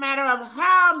it's just a matter of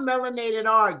how melanated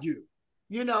are you?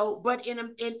 But in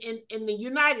the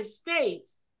United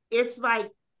States, it's like,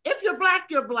 if you're Black,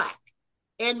 you're Black.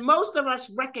 And most of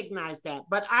us recognize that.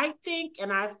 But I think,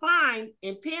 and I find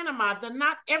in Panama that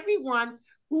not everyone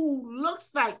who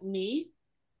looks like me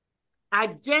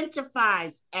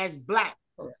identifies as Black.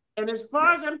 And as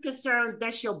far as I'm concerned,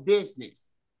 that's your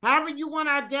business. However you want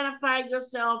to identify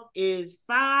yourself is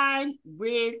fine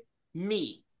with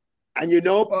me. And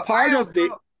go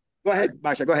ahead,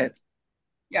 Marcia, go ahead.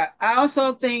 Yeah, I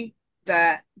also think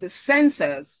that the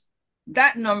census,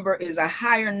 that number is a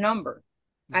higher number.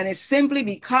 And it's simply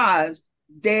because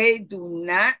they do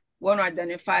not want to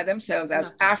identify themselves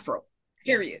as Afro,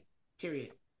 period.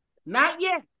 Period. Not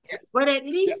yet, but at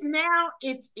least now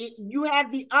you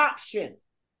have the option.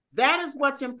 That is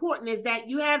what's important, is that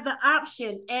you have the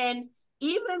option. And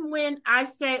even when I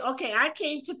say, okay, I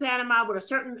came to Panama with a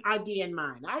certain idea in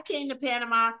mind. I came to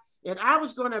Panama and I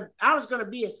was gonna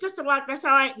be a sister lock. That's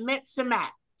how I met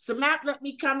SAMAAP. SAMAAP let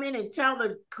me come in and tell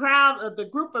the crowd of the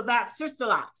group about sister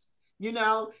locks.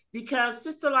 Because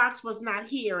Sister Locks was not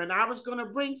here, and I was going to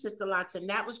bring Sister Locks, and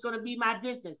that was going to be my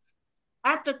business.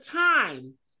 At the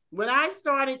time, when I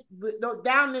started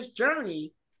down this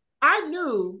journey, I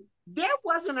knew there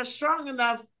wasn't a strong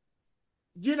enough,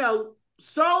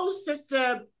 soul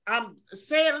sister,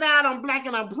 say it loud, I'm Black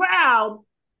and I'm proud,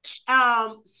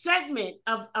 segment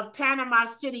of Panama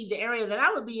City, the area that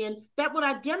I would be in, that would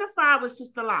identify with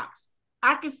Sister Locks.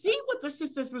 I could see what the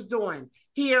sisters was doing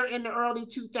here in the early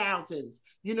 2000s,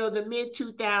 the mid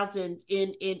 2000s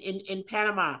in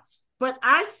Panama. But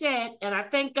I said, and I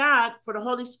thank God for the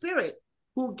Holy Spirit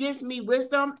who gives me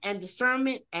wisdom and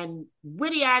discernment and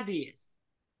witty ideas.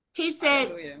 He said,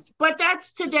 hallelujah. But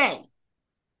that's today.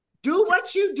 Do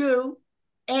what you do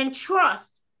and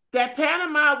trust that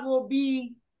Panama will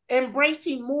be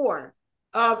embracing more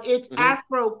of its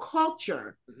Afro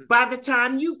culture by the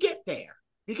time you get there.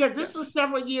 Because this was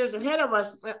several years ahead of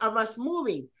us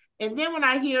moving. And then when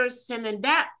I hear sending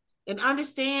that and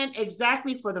understand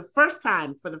exactly for the first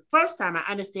time, I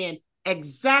understand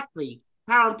exactly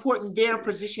how important their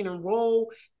position and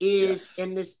role is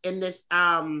in this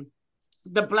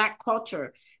the Black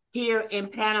culture here in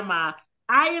Panama.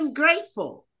 I am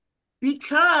grateful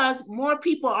because more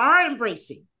people are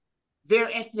embracing their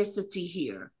ethnicity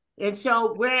here. And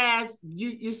so, whereas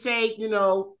you say, you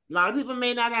know, a lot of people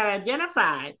may not have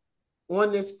identified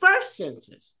on this first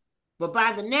census, but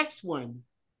by the next one,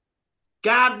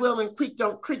 God willing, creek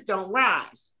don't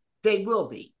rise, they will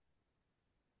be.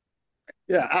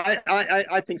 Yeah,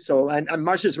 I think so, and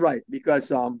Marcia's right,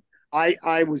 because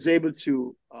I was able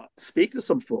to speak to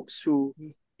some folks who,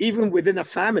 even within a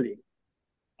family,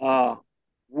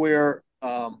 where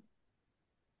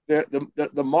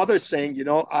the mother saying, you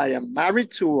know, I am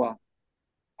married to a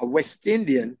West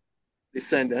Indian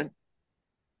descendant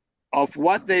of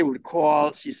what they would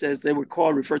call, she says,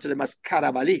 refer to them as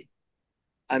Karabali,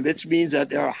 and which means that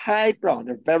they're high brown,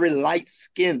 they're very light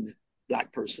skinned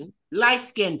black person, light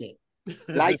skinned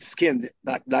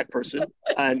black person,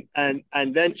 and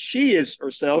then she is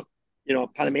herself, you know,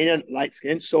 Panamanian light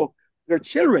skinned. So their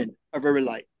children are very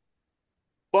light,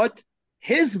 but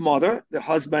his mother, the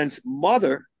husband's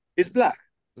mother, is black,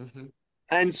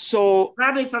 and so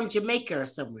probably from Jamaica or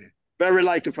somewhere. Very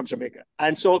likely from Jamaica.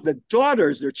 And so the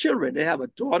daughters, their children, they have a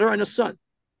daughter and a son,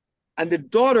 and the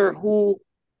daughter who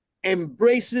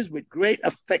embraces with great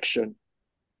affection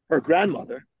her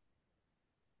grandmother.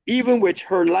 Even with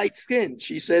her light skin,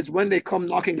 she says, when they come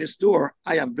knocking this door,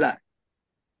 I am black.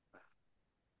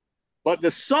 But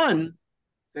the son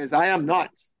says, I am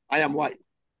not, I am white.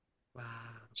 Wow.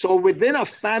 So within a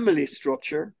family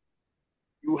structure,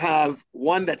 you have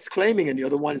one that's claiming and the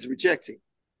other one is rejecting.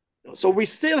 So we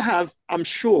still have, I'm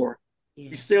sure,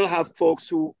 we still have folks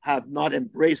who have not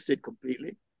embraced it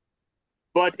completely.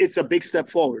 But it's a big step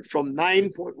forward from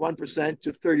 9.1%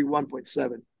 to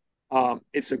 31.7%.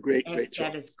 It's a great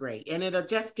jump. That is great. And it'll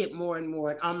just get more and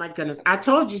more. Oh my goodness. I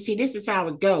told you, see, this is how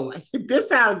it goes. This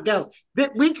is how it goes.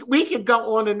 We could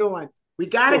go on and on. We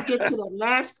got to get to the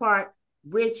last part,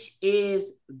 which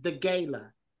is the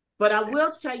gala. But I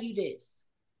will tell you this.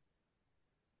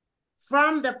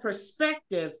 From the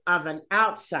perspective of an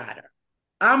outsider,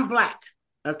 I'm black.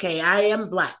 Okay, I am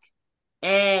black.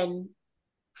 And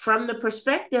from the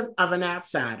perspective of an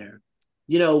outsider,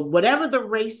 you know, whatever the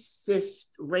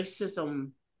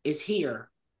racism is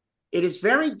here, it is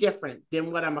very different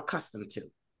than what I'm accustomed to.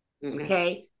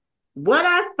 Okay. What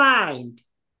I find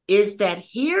is that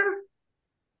here,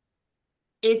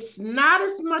 it's not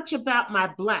as much about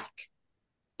my black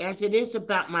as it is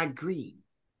about my green.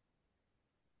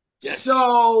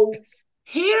 So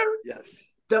here,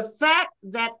 the fact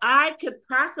that I could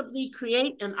possibly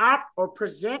create or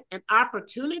present an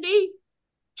opportunity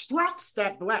trumps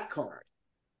that black card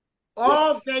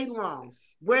all day long.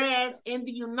 Whereas in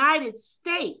the United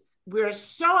States, we're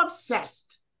so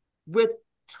obsessed with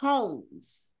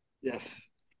tones,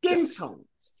 skin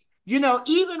tones. You know,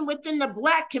 even within the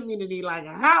black community, like,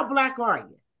 how black are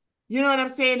you? You know what I'm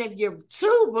saying? If you're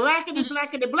too blackity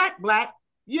black,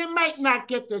 you might not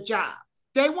get the job.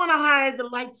 They want to hire the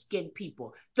light-skinned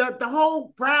people. The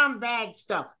whole brown bag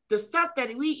stuff, the stuff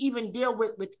that we even deal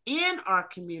with within our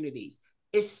communities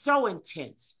is so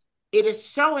intense. It is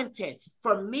so intense.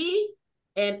 For me,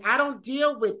 and I don't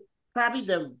deal with probably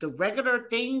the regular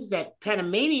things that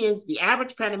Panamanians, the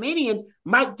average Panamanian,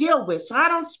 might deal with. So I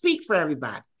don't speak for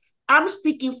everybody. I'm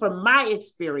speaking from my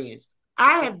experience.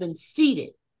 I have been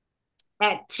seated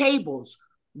at tables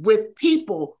with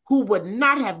people who would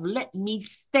not have let me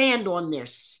stand on their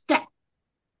step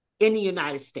in the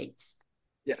United States.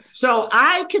 So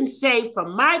I can say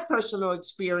from my personal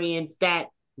experience that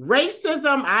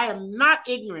racism, I am not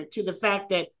ignorant to the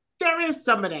fact that there is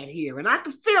some of that here, and I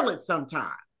can feel it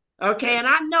sometimes. Okay, and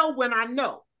I know when I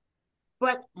know.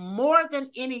 But more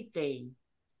than anything,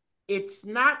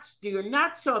 you're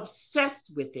not so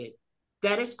obsessed with it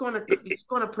that it's going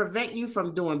to prevent you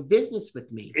from doing business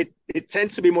with me. It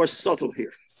tends to be more subtle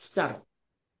here. Subtle.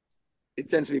 It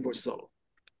tends to be more subtle.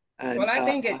 And, well, I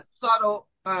think it's subtle,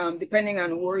 depending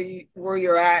on where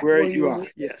you're at, where you are.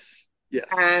 Yes.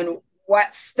 And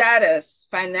what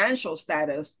financial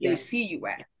status they see you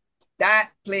at.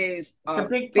 That plays a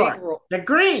big role. The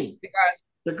green. Because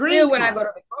the green. When I go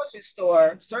to the grocery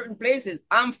store, certain places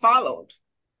I'm followed,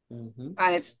 and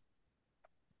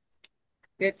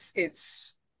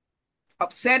it's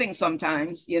upsetting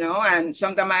sometimes, you know. And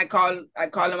sometimes I call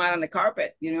them out on the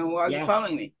carpet. You know, why are you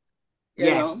following me?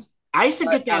 You know? I used to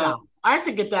get that out. I used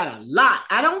to get that a lot.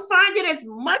 I don't find it as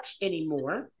much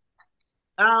anymore.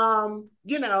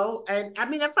 You know, and I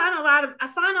mean, I find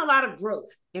a lot of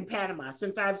growth in Panama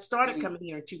since I've started coming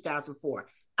here in 2004.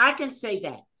 I can say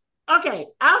that. Okay,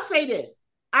 I'll say this.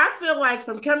 I feel like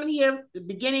from coming here, the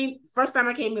beginning, first time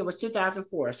I came here was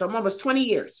 2004. So I'm almost 20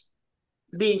 years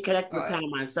being connected with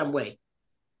Panama in some way.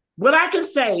 What I can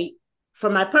say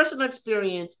from my personal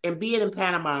experience and being in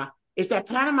Panama is that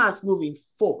Panama is moving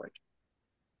forward.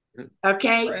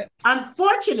 Okay. Right.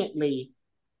 Unfortunately,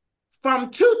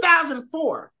 from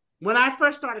 2004, when I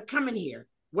first started coming here,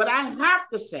 what I have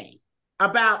to say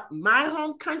about my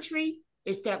home country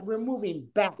is that we're moving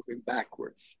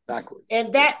backwards.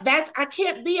 And that's I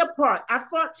can't be a part. I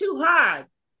fought too hard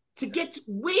to get to,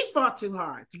 we fought too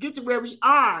hard to get to where we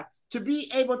are, to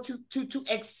be able to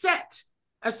accept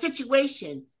a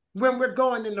situation when we're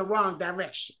going in the wrong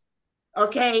direction.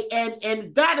 Okay.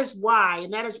 And that is why,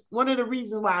 and that is one of the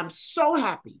reasons why I'm so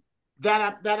happy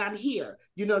that I'm here.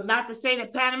 You know, not to say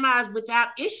that Panama is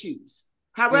without issues.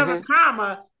 However,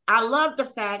 I love the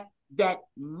fact that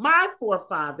my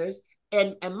forefathers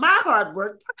and my hard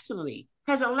work personally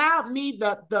has allowed me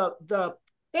the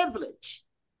privilege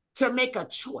to make a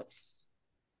choice.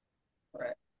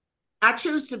 Right. I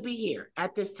choose to be here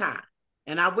at this time,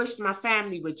 and I wish my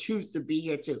family would choose to be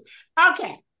here too.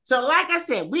 Okay, so like I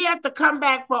said, we have to come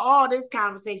back for all this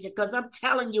conversation because I'm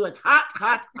telling you, it's hot,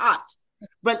 hot, hot.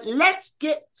 But let's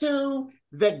get to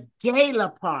the gala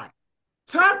part.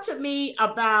 Talk to me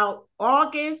about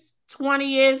August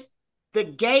 20th, the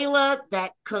gala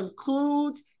that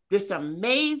concludes this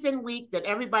amazing week that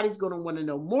everybody's going to want to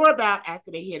know more about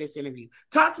after they hear this interview.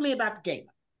 Talk to me about the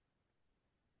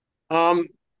gala.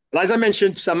 As I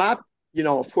mentioned, SAMAAP,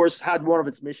 of course, had one of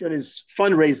its mission is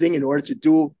fundraising in order to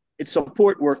do its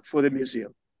support work for the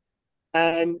museum.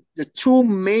 And the two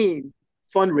main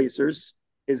fundraisers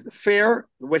is the fair,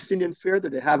 the West Indian Fair,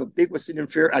 that they have a big West Indian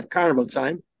Fair at Carnival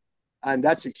time. And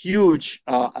that's a huge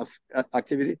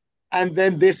activity. And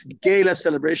then this gala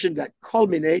celebration that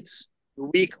culminates the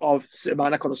week of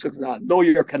Semana Conozca Canal, Know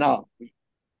Your Canal week.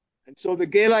 And so the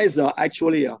gala is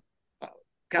actually a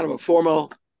kind of a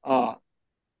formal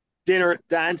dinner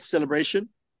dance celebration.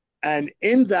 And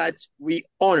in that, we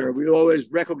always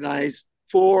recognize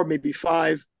 4, maybe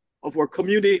 5 of our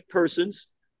community persons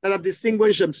that have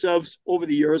distinguished themselves over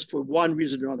the years for one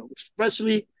reason or another,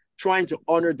 especially trying to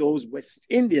honor those West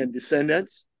Indian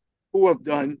descendants who have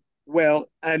done well,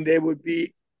 and they would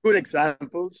be good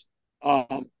examples,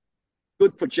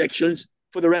 good projections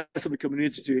for the rest of the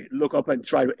community to look up and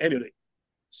try to emulate.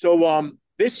 So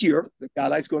this year, the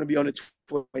gala is going to be on the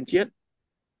 20th.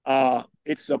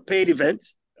 It's a paid event.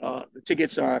 The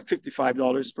tickets are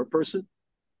 $55 per person.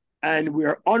 And we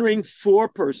are honoring 4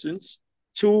 persons,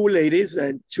 2 ladies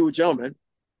and 2 gentlemen.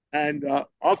 And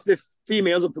of the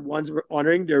females, of the ones we're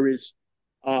honoring, there is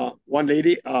one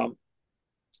lady,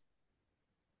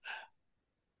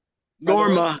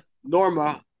 Norma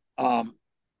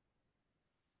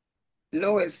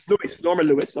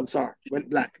Lewis, I'm sorry, went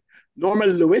black. Norma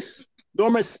Lewis.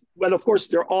 Well, of course,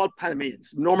 they're all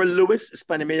Panamanians. Norma Lewis is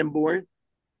Panamanian born,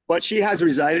 but she has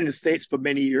resided in the States for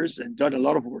many years and done a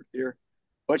lot of work there.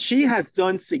 But she has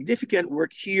done significant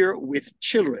work here with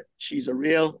children. She's a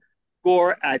real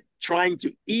core at trying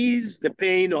to ease the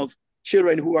pain of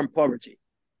children who are in poverty.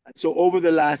 And so over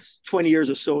the last 20 years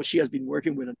or so, she has been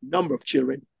working with a number of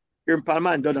children here in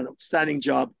Panama and done an outstanding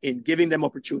job in giving them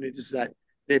opportunities that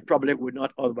they probably would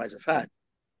not otherwise have had.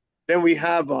 Then we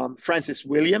have Frances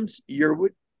Williams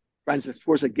Yearwood. Frances, of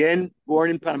course, again, born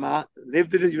in Panama,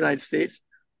 lived in the United States.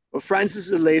 But Frances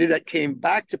is a lady that came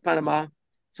back to Panama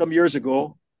some years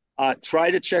ago,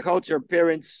 tried to check out her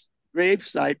parents' grave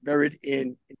site buried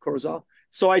in Corozal,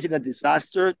 saw it in a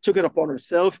disaster, took it upon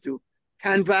herself to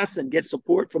canvass and get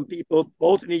support from people,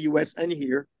 both in the US and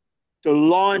here, to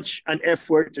launch an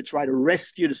effort to try to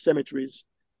rescue the cemeteries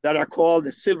that are called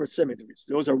the Silver Cemeteries.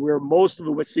 Those are where most of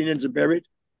the West Indians are buried,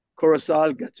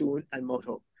 Corozal, Gatun, and Mount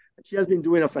Hope. And she has been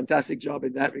doing a fantastic job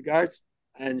in that regards,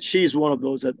 and she's one of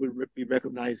those that will be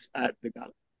recognized at the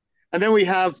gala. And then we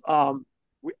have,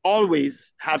 we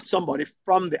always have somebody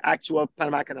from the actual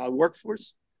Panama Canal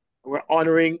workforce. We're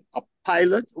honoring a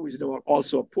pilot who is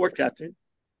also a port captain,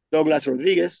 Douglas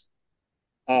Rodriguez,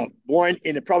 born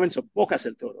in the province of Bocas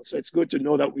del Toro. So it's good to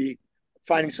know that we are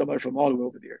finding somebody from all the way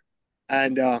over there.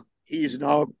 And he is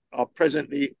now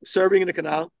presently serving in the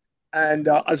canal and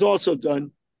has also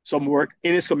done some work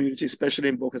in his community, especially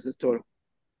in Bocas del Toro.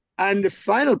 And the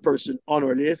final person on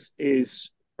our list is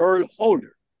Earl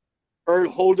Holder. Earl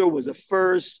Holder was the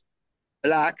first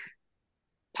Black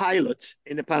pilot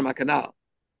in the Panama Canal.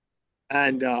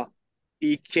 And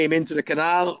he came into the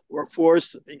canal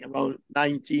workforce, I think around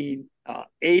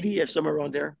 1980 or somewhere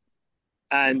around there.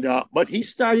 And but he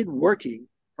started working.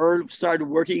 Earl started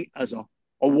working as a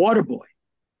water boy,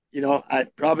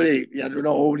 at probably, I don't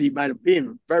know how old he might have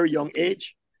been, very young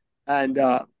age. And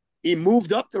he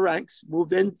moved up the ranks,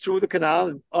 moved in through the canal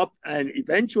and up, and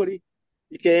eventually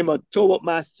became a towboat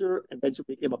master,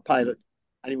 eventually became a pilot.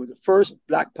 And he was the first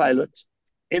Black pilot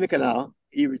in the canal.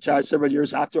 He retired several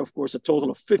years after, of course, a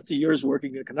total of 50 years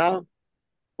working in the canal.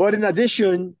 But in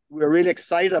addition, we're really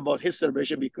excited about his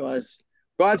celebration because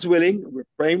God's willing, we're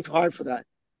praying hard for that.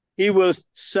 He will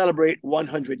celebrate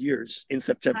 100 years in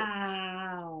September.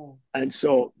 Wow. And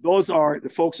so those are the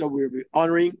folks that we'll be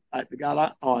honoring at the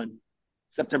gala on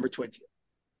September 20th.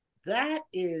 That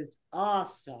is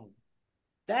awesome.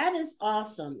 That is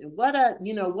awesome. And what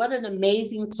an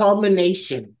amazing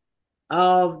culmination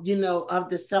of, of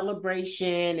the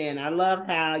celebration. And I love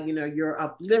how, you're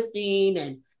uplifting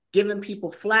and giving people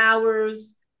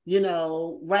flowers,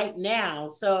 right now.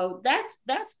 So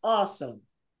that's awesome.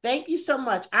 Thank you so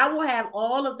much. I will have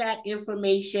all of that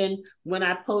information when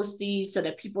I post these so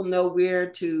that people know where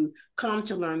to come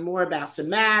to learn more about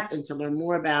SAMAAP and to learn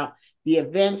more about the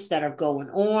events that are going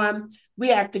on. We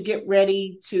have to get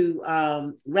ready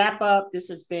to wrap up. This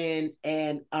has been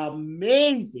an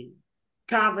amazing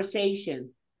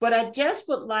conversation, but I just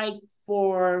would like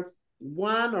for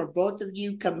one or both of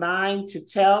you combined to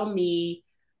tell me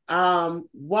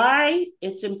why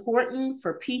it's important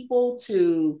for people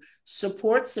to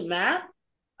support SAMAAP,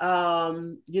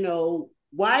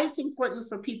 why it's important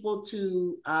for people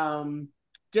to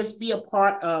just be a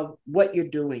part of what you're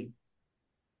doing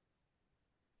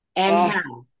and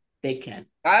how they can.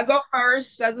 I'll go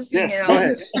first as a female.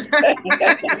 Yes, go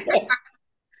ahead.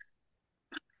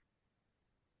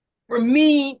 For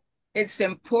me, it's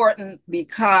important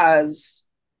because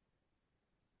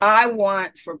I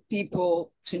want for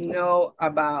people to know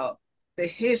about the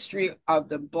history of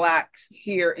the Blacks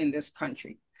here in this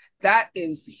country. That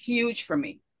is huge for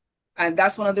me. And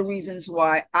that's one of the reasons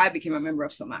why I became a member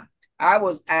of SAMAAP. I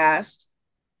was asked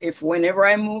if whenever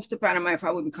I moved to Panama, if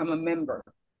I would become a member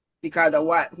because of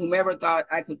whomever thought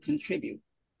I could contribute.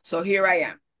 So here I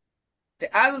am.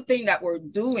 The other thing that we're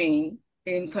doing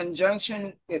in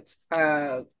conjunction with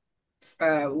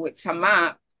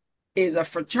SAMAAP is a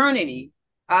fraternity,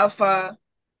 Alpha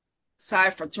Psi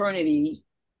fraternity.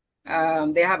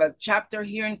 They have a chapter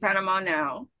here in Panama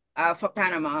now, Alpha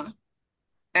Panama,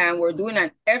 and we're doing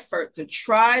an effort to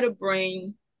try to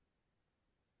bring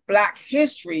Black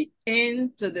history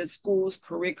into the school's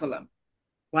curriculum.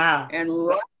 Wow. And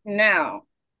right now,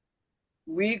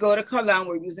 we go to Cologne,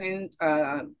 we're using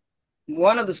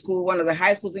one of the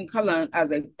high schools in Cologne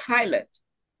as a pilot,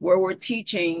 where we're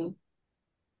teaching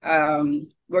them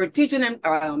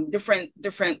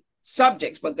different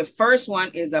subjects, but the first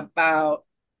one is about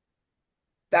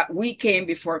that we came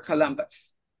before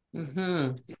Columbus.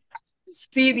 Mm-hmm.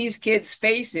 See these kids'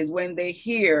 faces when they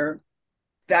hear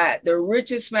that the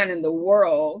richest man in the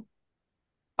world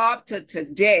up to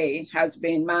today has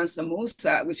been Mansa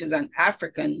Musa, which is an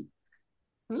African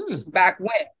back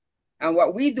when. And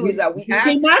what we do is that we ask...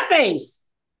 see my face.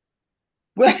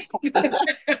 All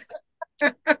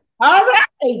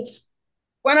right.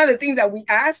 One of the things that we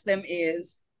ask them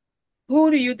is, who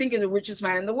do you think is the richest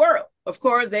man in the world? Of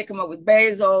course, they come up with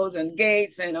Bezos and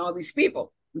Gates and all these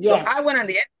people. Yes. So I went on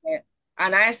the internet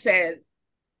and I said,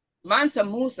 Mansa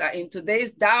Musa, in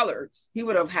today's dollars, he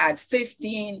would have had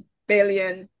 $15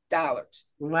 billion.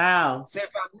 Wow. So if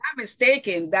I'm not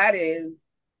mistaken, that is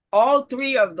all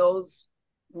three of those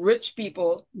rich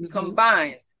people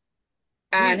combined.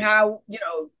 And how,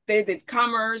 they did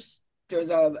commerce. There's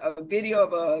a video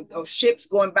of ships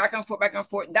going back and forth.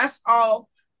 That's all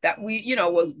that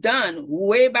was done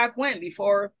way back when,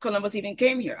 before Columbus even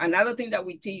came here. Another thing that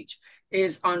we teach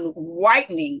is on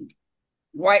whitening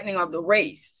of the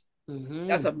race.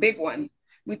 That's a big one.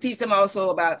 We teach them also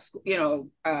about,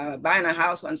 buying a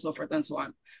house and so forth and so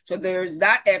on. So there's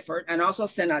that effort. And also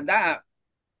SAMAAP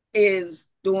is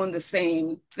doing the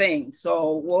same thing.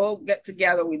 So we'll get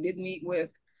together. We did meet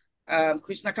with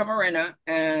Krishna Camarena,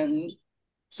 and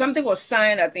something was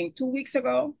signed, I think, 2 weeks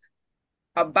ago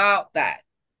about that,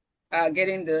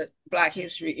 getting the Black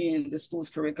history in the school's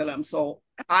curriculum. So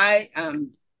I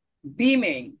am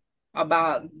beaming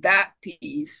about that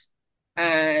piece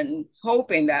and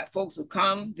hoping that folks will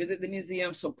come, visit the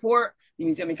museum, support the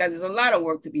museum, because there's a lot of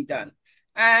work to be done.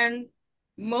 And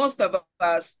most of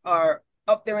us are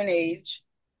up there in age.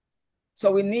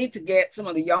 So we need to get some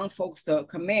of the young folks to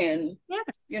come in,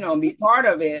 and be part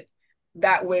of it.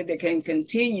 That way they can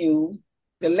continue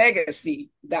the legacy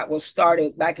that was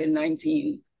started back in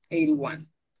 1981.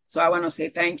 So I want to say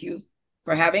thank you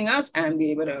for having us and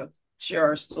be able to share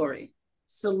our story.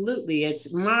 Absolutely.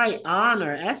 It's my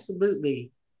honor.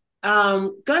 Absolutely.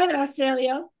 Go ahead,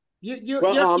 Arcelio.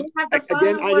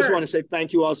 Again, I just want to say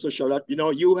thank you also, Charlotte.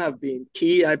 You have been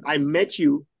key. I met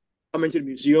you coming to the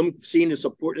museum, seeing the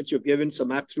support that you've given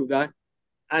SAMAAP through that.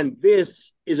 And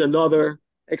this is another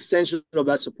extension of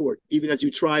that support, even as you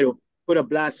try to put a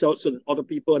blast out so that other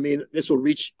people, this will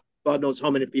reach God knows how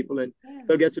many people, and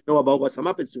they'll get to know about what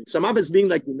SAMAAP is doing. SAMAAP is being,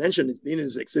 like we mentioned, it's been in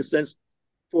its existence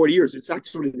 40 years. It's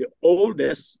actually the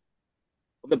oldest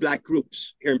of the Black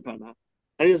groups here in Panama,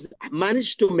 and it has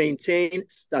managed to maintain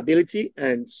stability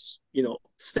and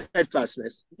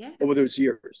steadfastness over those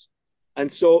years. And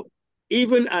so,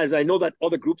 even as I know that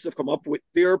other groups have come up with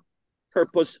their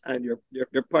purpose and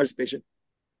their participation,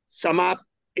 SAMAAP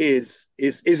is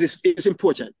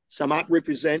important. SAMAAP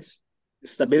represents the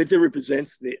stability,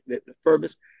 represents the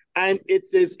firmness, and it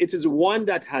is one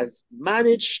that has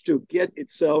managed to get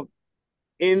itself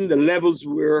in the levels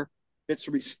where it's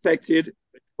respected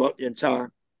throughout the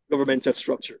entire governmental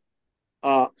structure.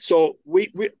 So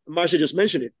Marcia just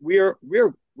mentioned it. We're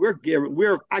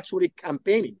actually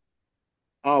campaigning.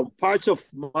 Parts of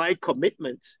my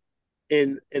commitment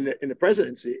in the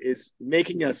presidency is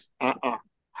making us a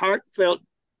heartfelt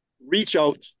reach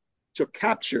out to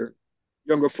capture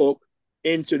younger folk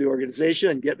into the organization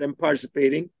and get them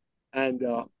participating. And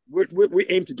we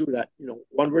aim to do that.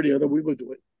 One way or the other, we will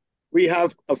do it. We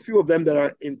have a few of them that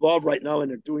are involved right now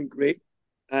and are doing great.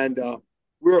 And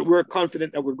we're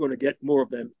confident that we're going to get more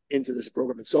of them into this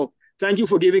program. And so thank you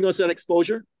for giving us that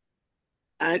exposure.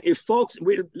 And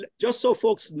just so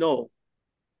folks know,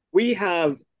 we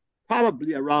have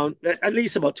probably around at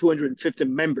least about 250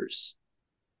 members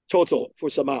total for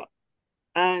SAMAAP.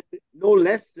 And no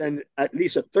less than at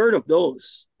least a third of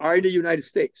those are in the United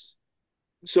States.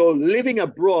 So living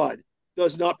abroad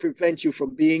does not prevent you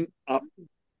from being a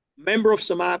member of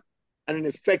SAMAAP and an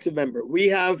effective member. We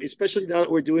have, especially now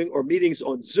that we're doing our meetings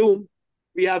on Zoom,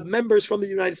 we have members from the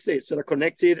United States that are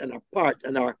connected and are part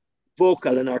and are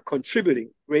vocal and are contributing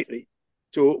greatly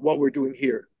to what we're doing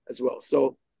here as well.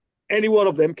 So any one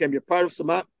of them can be a part of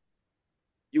SAMAAP.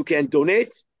 You can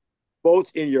donate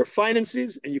both in your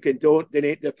finances and you can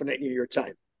donate definitely in your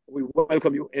time. We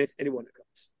welcome you, anyone that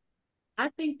comes. I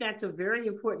think that's a very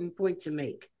important point to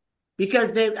make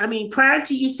because prior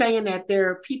to you saying that, there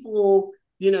are people,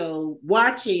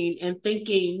 watching and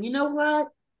thinking, you know what,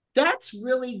 that's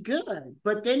really good.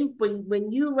 But then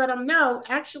when you let them know,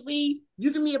 actually,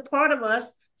 you can be a part of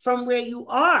us from where you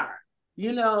are.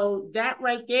 That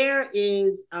right there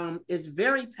is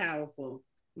very powerful.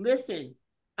 Listen,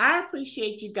 I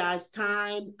appreciate you guys'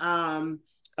 time.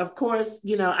 Of course,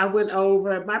 I went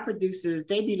over my producers.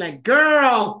 They'd be like,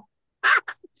 girl,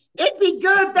 it'd be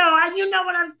good though. You know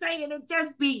what I'm saying? It'd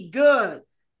just be good.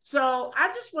 So I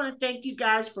just want to thank you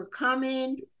guys for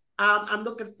coming. I'm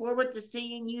looking forward to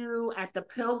seeing you at the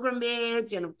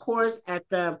pilgrimage and of course at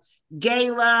the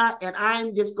gala. And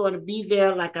I'm just going to be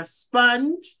there like a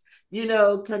sponge,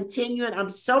 continuing. I'm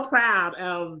so proud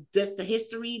of just the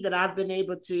history that I've been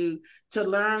able to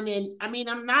learn. And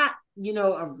I'm not,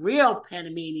 a real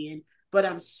Panamanian, but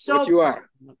I'm so. Yes, you are.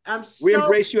 We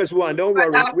embrace you as one. Don't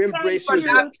worry. We embrace you as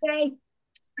one.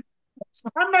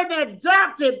 I'm an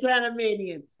adopted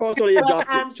Panamanian. Totally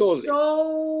adopted.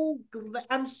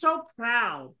 I'm so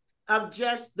proud of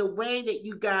just the way that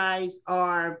you guys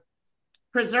are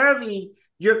preserving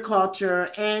your culture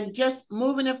and just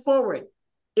moving it forward.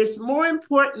 It's more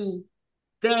important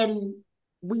than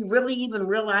we really even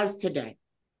realize today.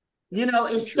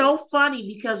 It's so funny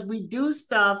because we do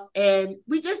stuff and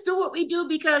we just do what we do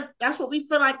because that's what we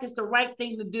feel like is the right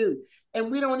thing to do.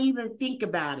 And we don't even think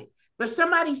about it. But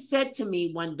somebody said to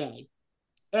me one day,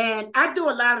 and I do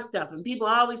a lot of stuff and people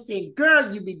always say,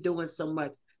 girl, you be doing so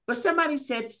much. But somebody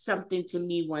said something to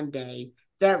me one day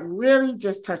that really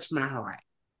just touched my heart.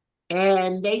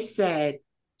 And they said,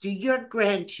 do your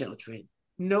grandchildren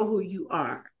know who you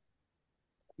are?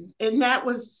 And that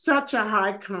was such a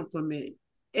high compliment.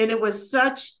 And it was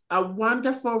such a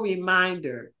wonderful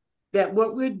reminder that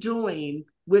what we're doing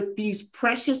with these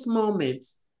precious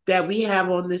moments that we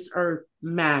have on this earth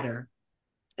matter.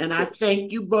 And I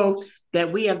thank you both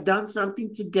that we have done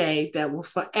something today that will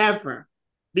forever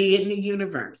be in the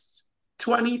universe.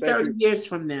 20, 30 years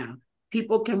from now,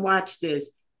 people can watch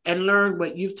this and learn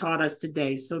what you've taught us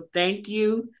today. So thank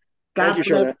you. God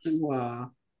bless you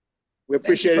all. We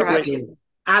appreciate it greatly.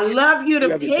 I love you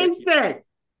to pieces.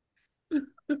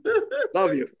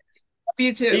 Love you. Love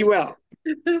you too. Be well.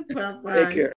 Bye-bye.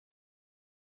 Take care.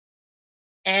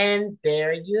 And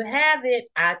there you have it.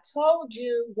 I told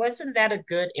you, wasn't that a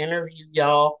good interview,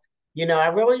 y'all? I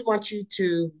really want you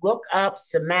to look up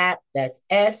SAMAAP. That's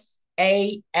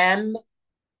SAM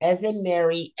as in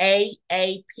Mary,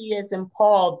 AAP as in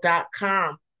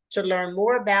Paul.com to learn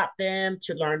more about them,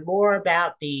 to learn more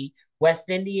about the West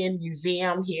Indian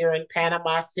Museum here in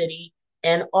Panama City.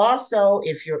 And also,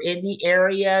 if you're in the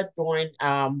area during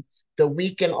the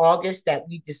week in August that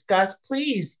we discussed,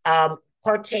 please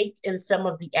partake in some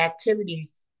of the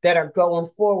activities that are going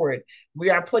forward. We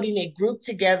are putting a group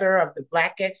together of the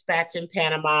Black expats in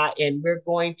Panama, and we're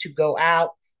going to go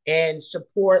out and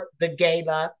support the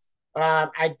gala.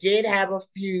 I did have a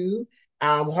few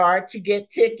hard to get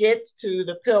tickets to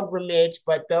the pilgrimage,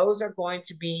 but those are going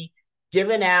to be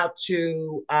given out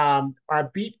to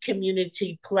our Beat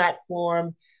Community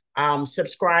platform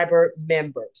subscriber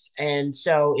members. And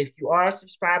so if you are a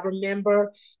subscriber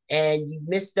member and you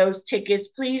missed those tickets,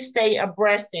 please stay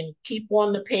abreast and keep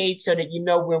on the page so that you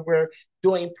know when we're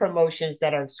doing promotions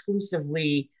that are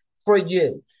exclusively for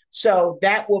you. So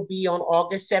that will be on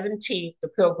August 17th, the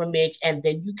pilgrimage, and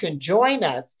then you can join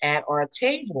us at our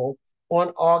table on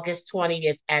August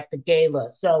 20th at the gala.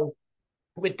 So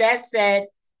with that said,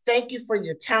 thank you for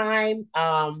your time.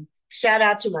 Shout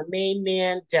out to my main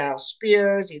man, Daryl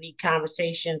Spears, Elite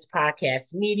Conversations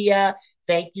Podcast Media.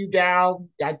 Thank you, Daryl.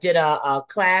 I did a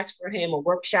class for him, a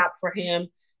workshop for him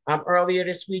earlier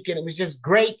this week, and it was just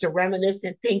great to reminisce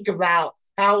and think about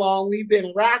how long we've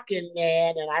been rocking,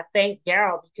 man. And I thank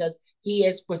Daryl because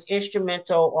was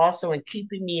instrumental also in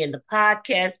keeping me in the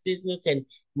podcast business, and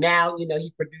now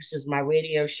he produces my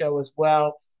radio show as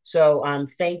well. So I'm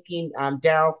thanking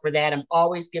Daryl for that. I'm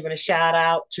always giving a shout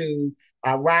out to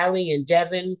Riley and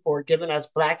Devin for giving us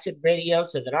Blackset Radio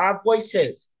so that our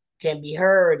voices can be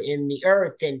heard in the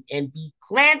earth and be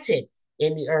planted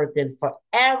in the earth and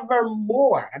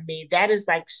forevermore. I mean, that is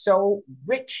like so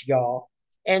rich, y'all.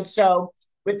 And so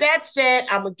with that said,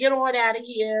 I'm going to get on out of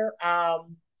here.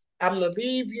 I'm going to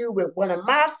leave you with one of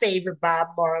my favorite Bob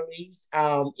Marleys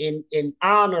in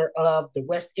honor of the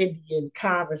West Indian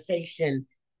conversation.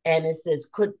 And it says,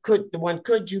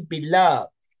 could you be loved?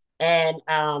 And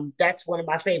that's one of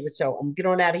my favorites. So I'm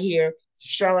getting on out of here.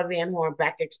 Charlotte Van Horn,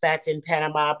 Black Expats in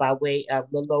Panama by way of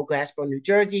Little Glassboro, New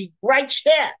Jersey, right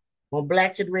there on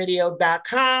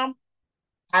blacksedradio.com.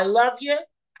 I love you.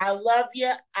 I love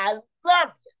you. I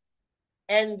love you.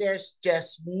 And there's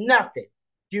just nothing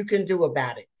you can do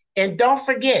about it. And don't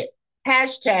forget,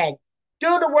 hashtag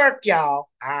do the work, y'all.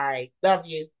 All right. Love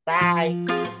you.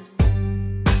 Bye.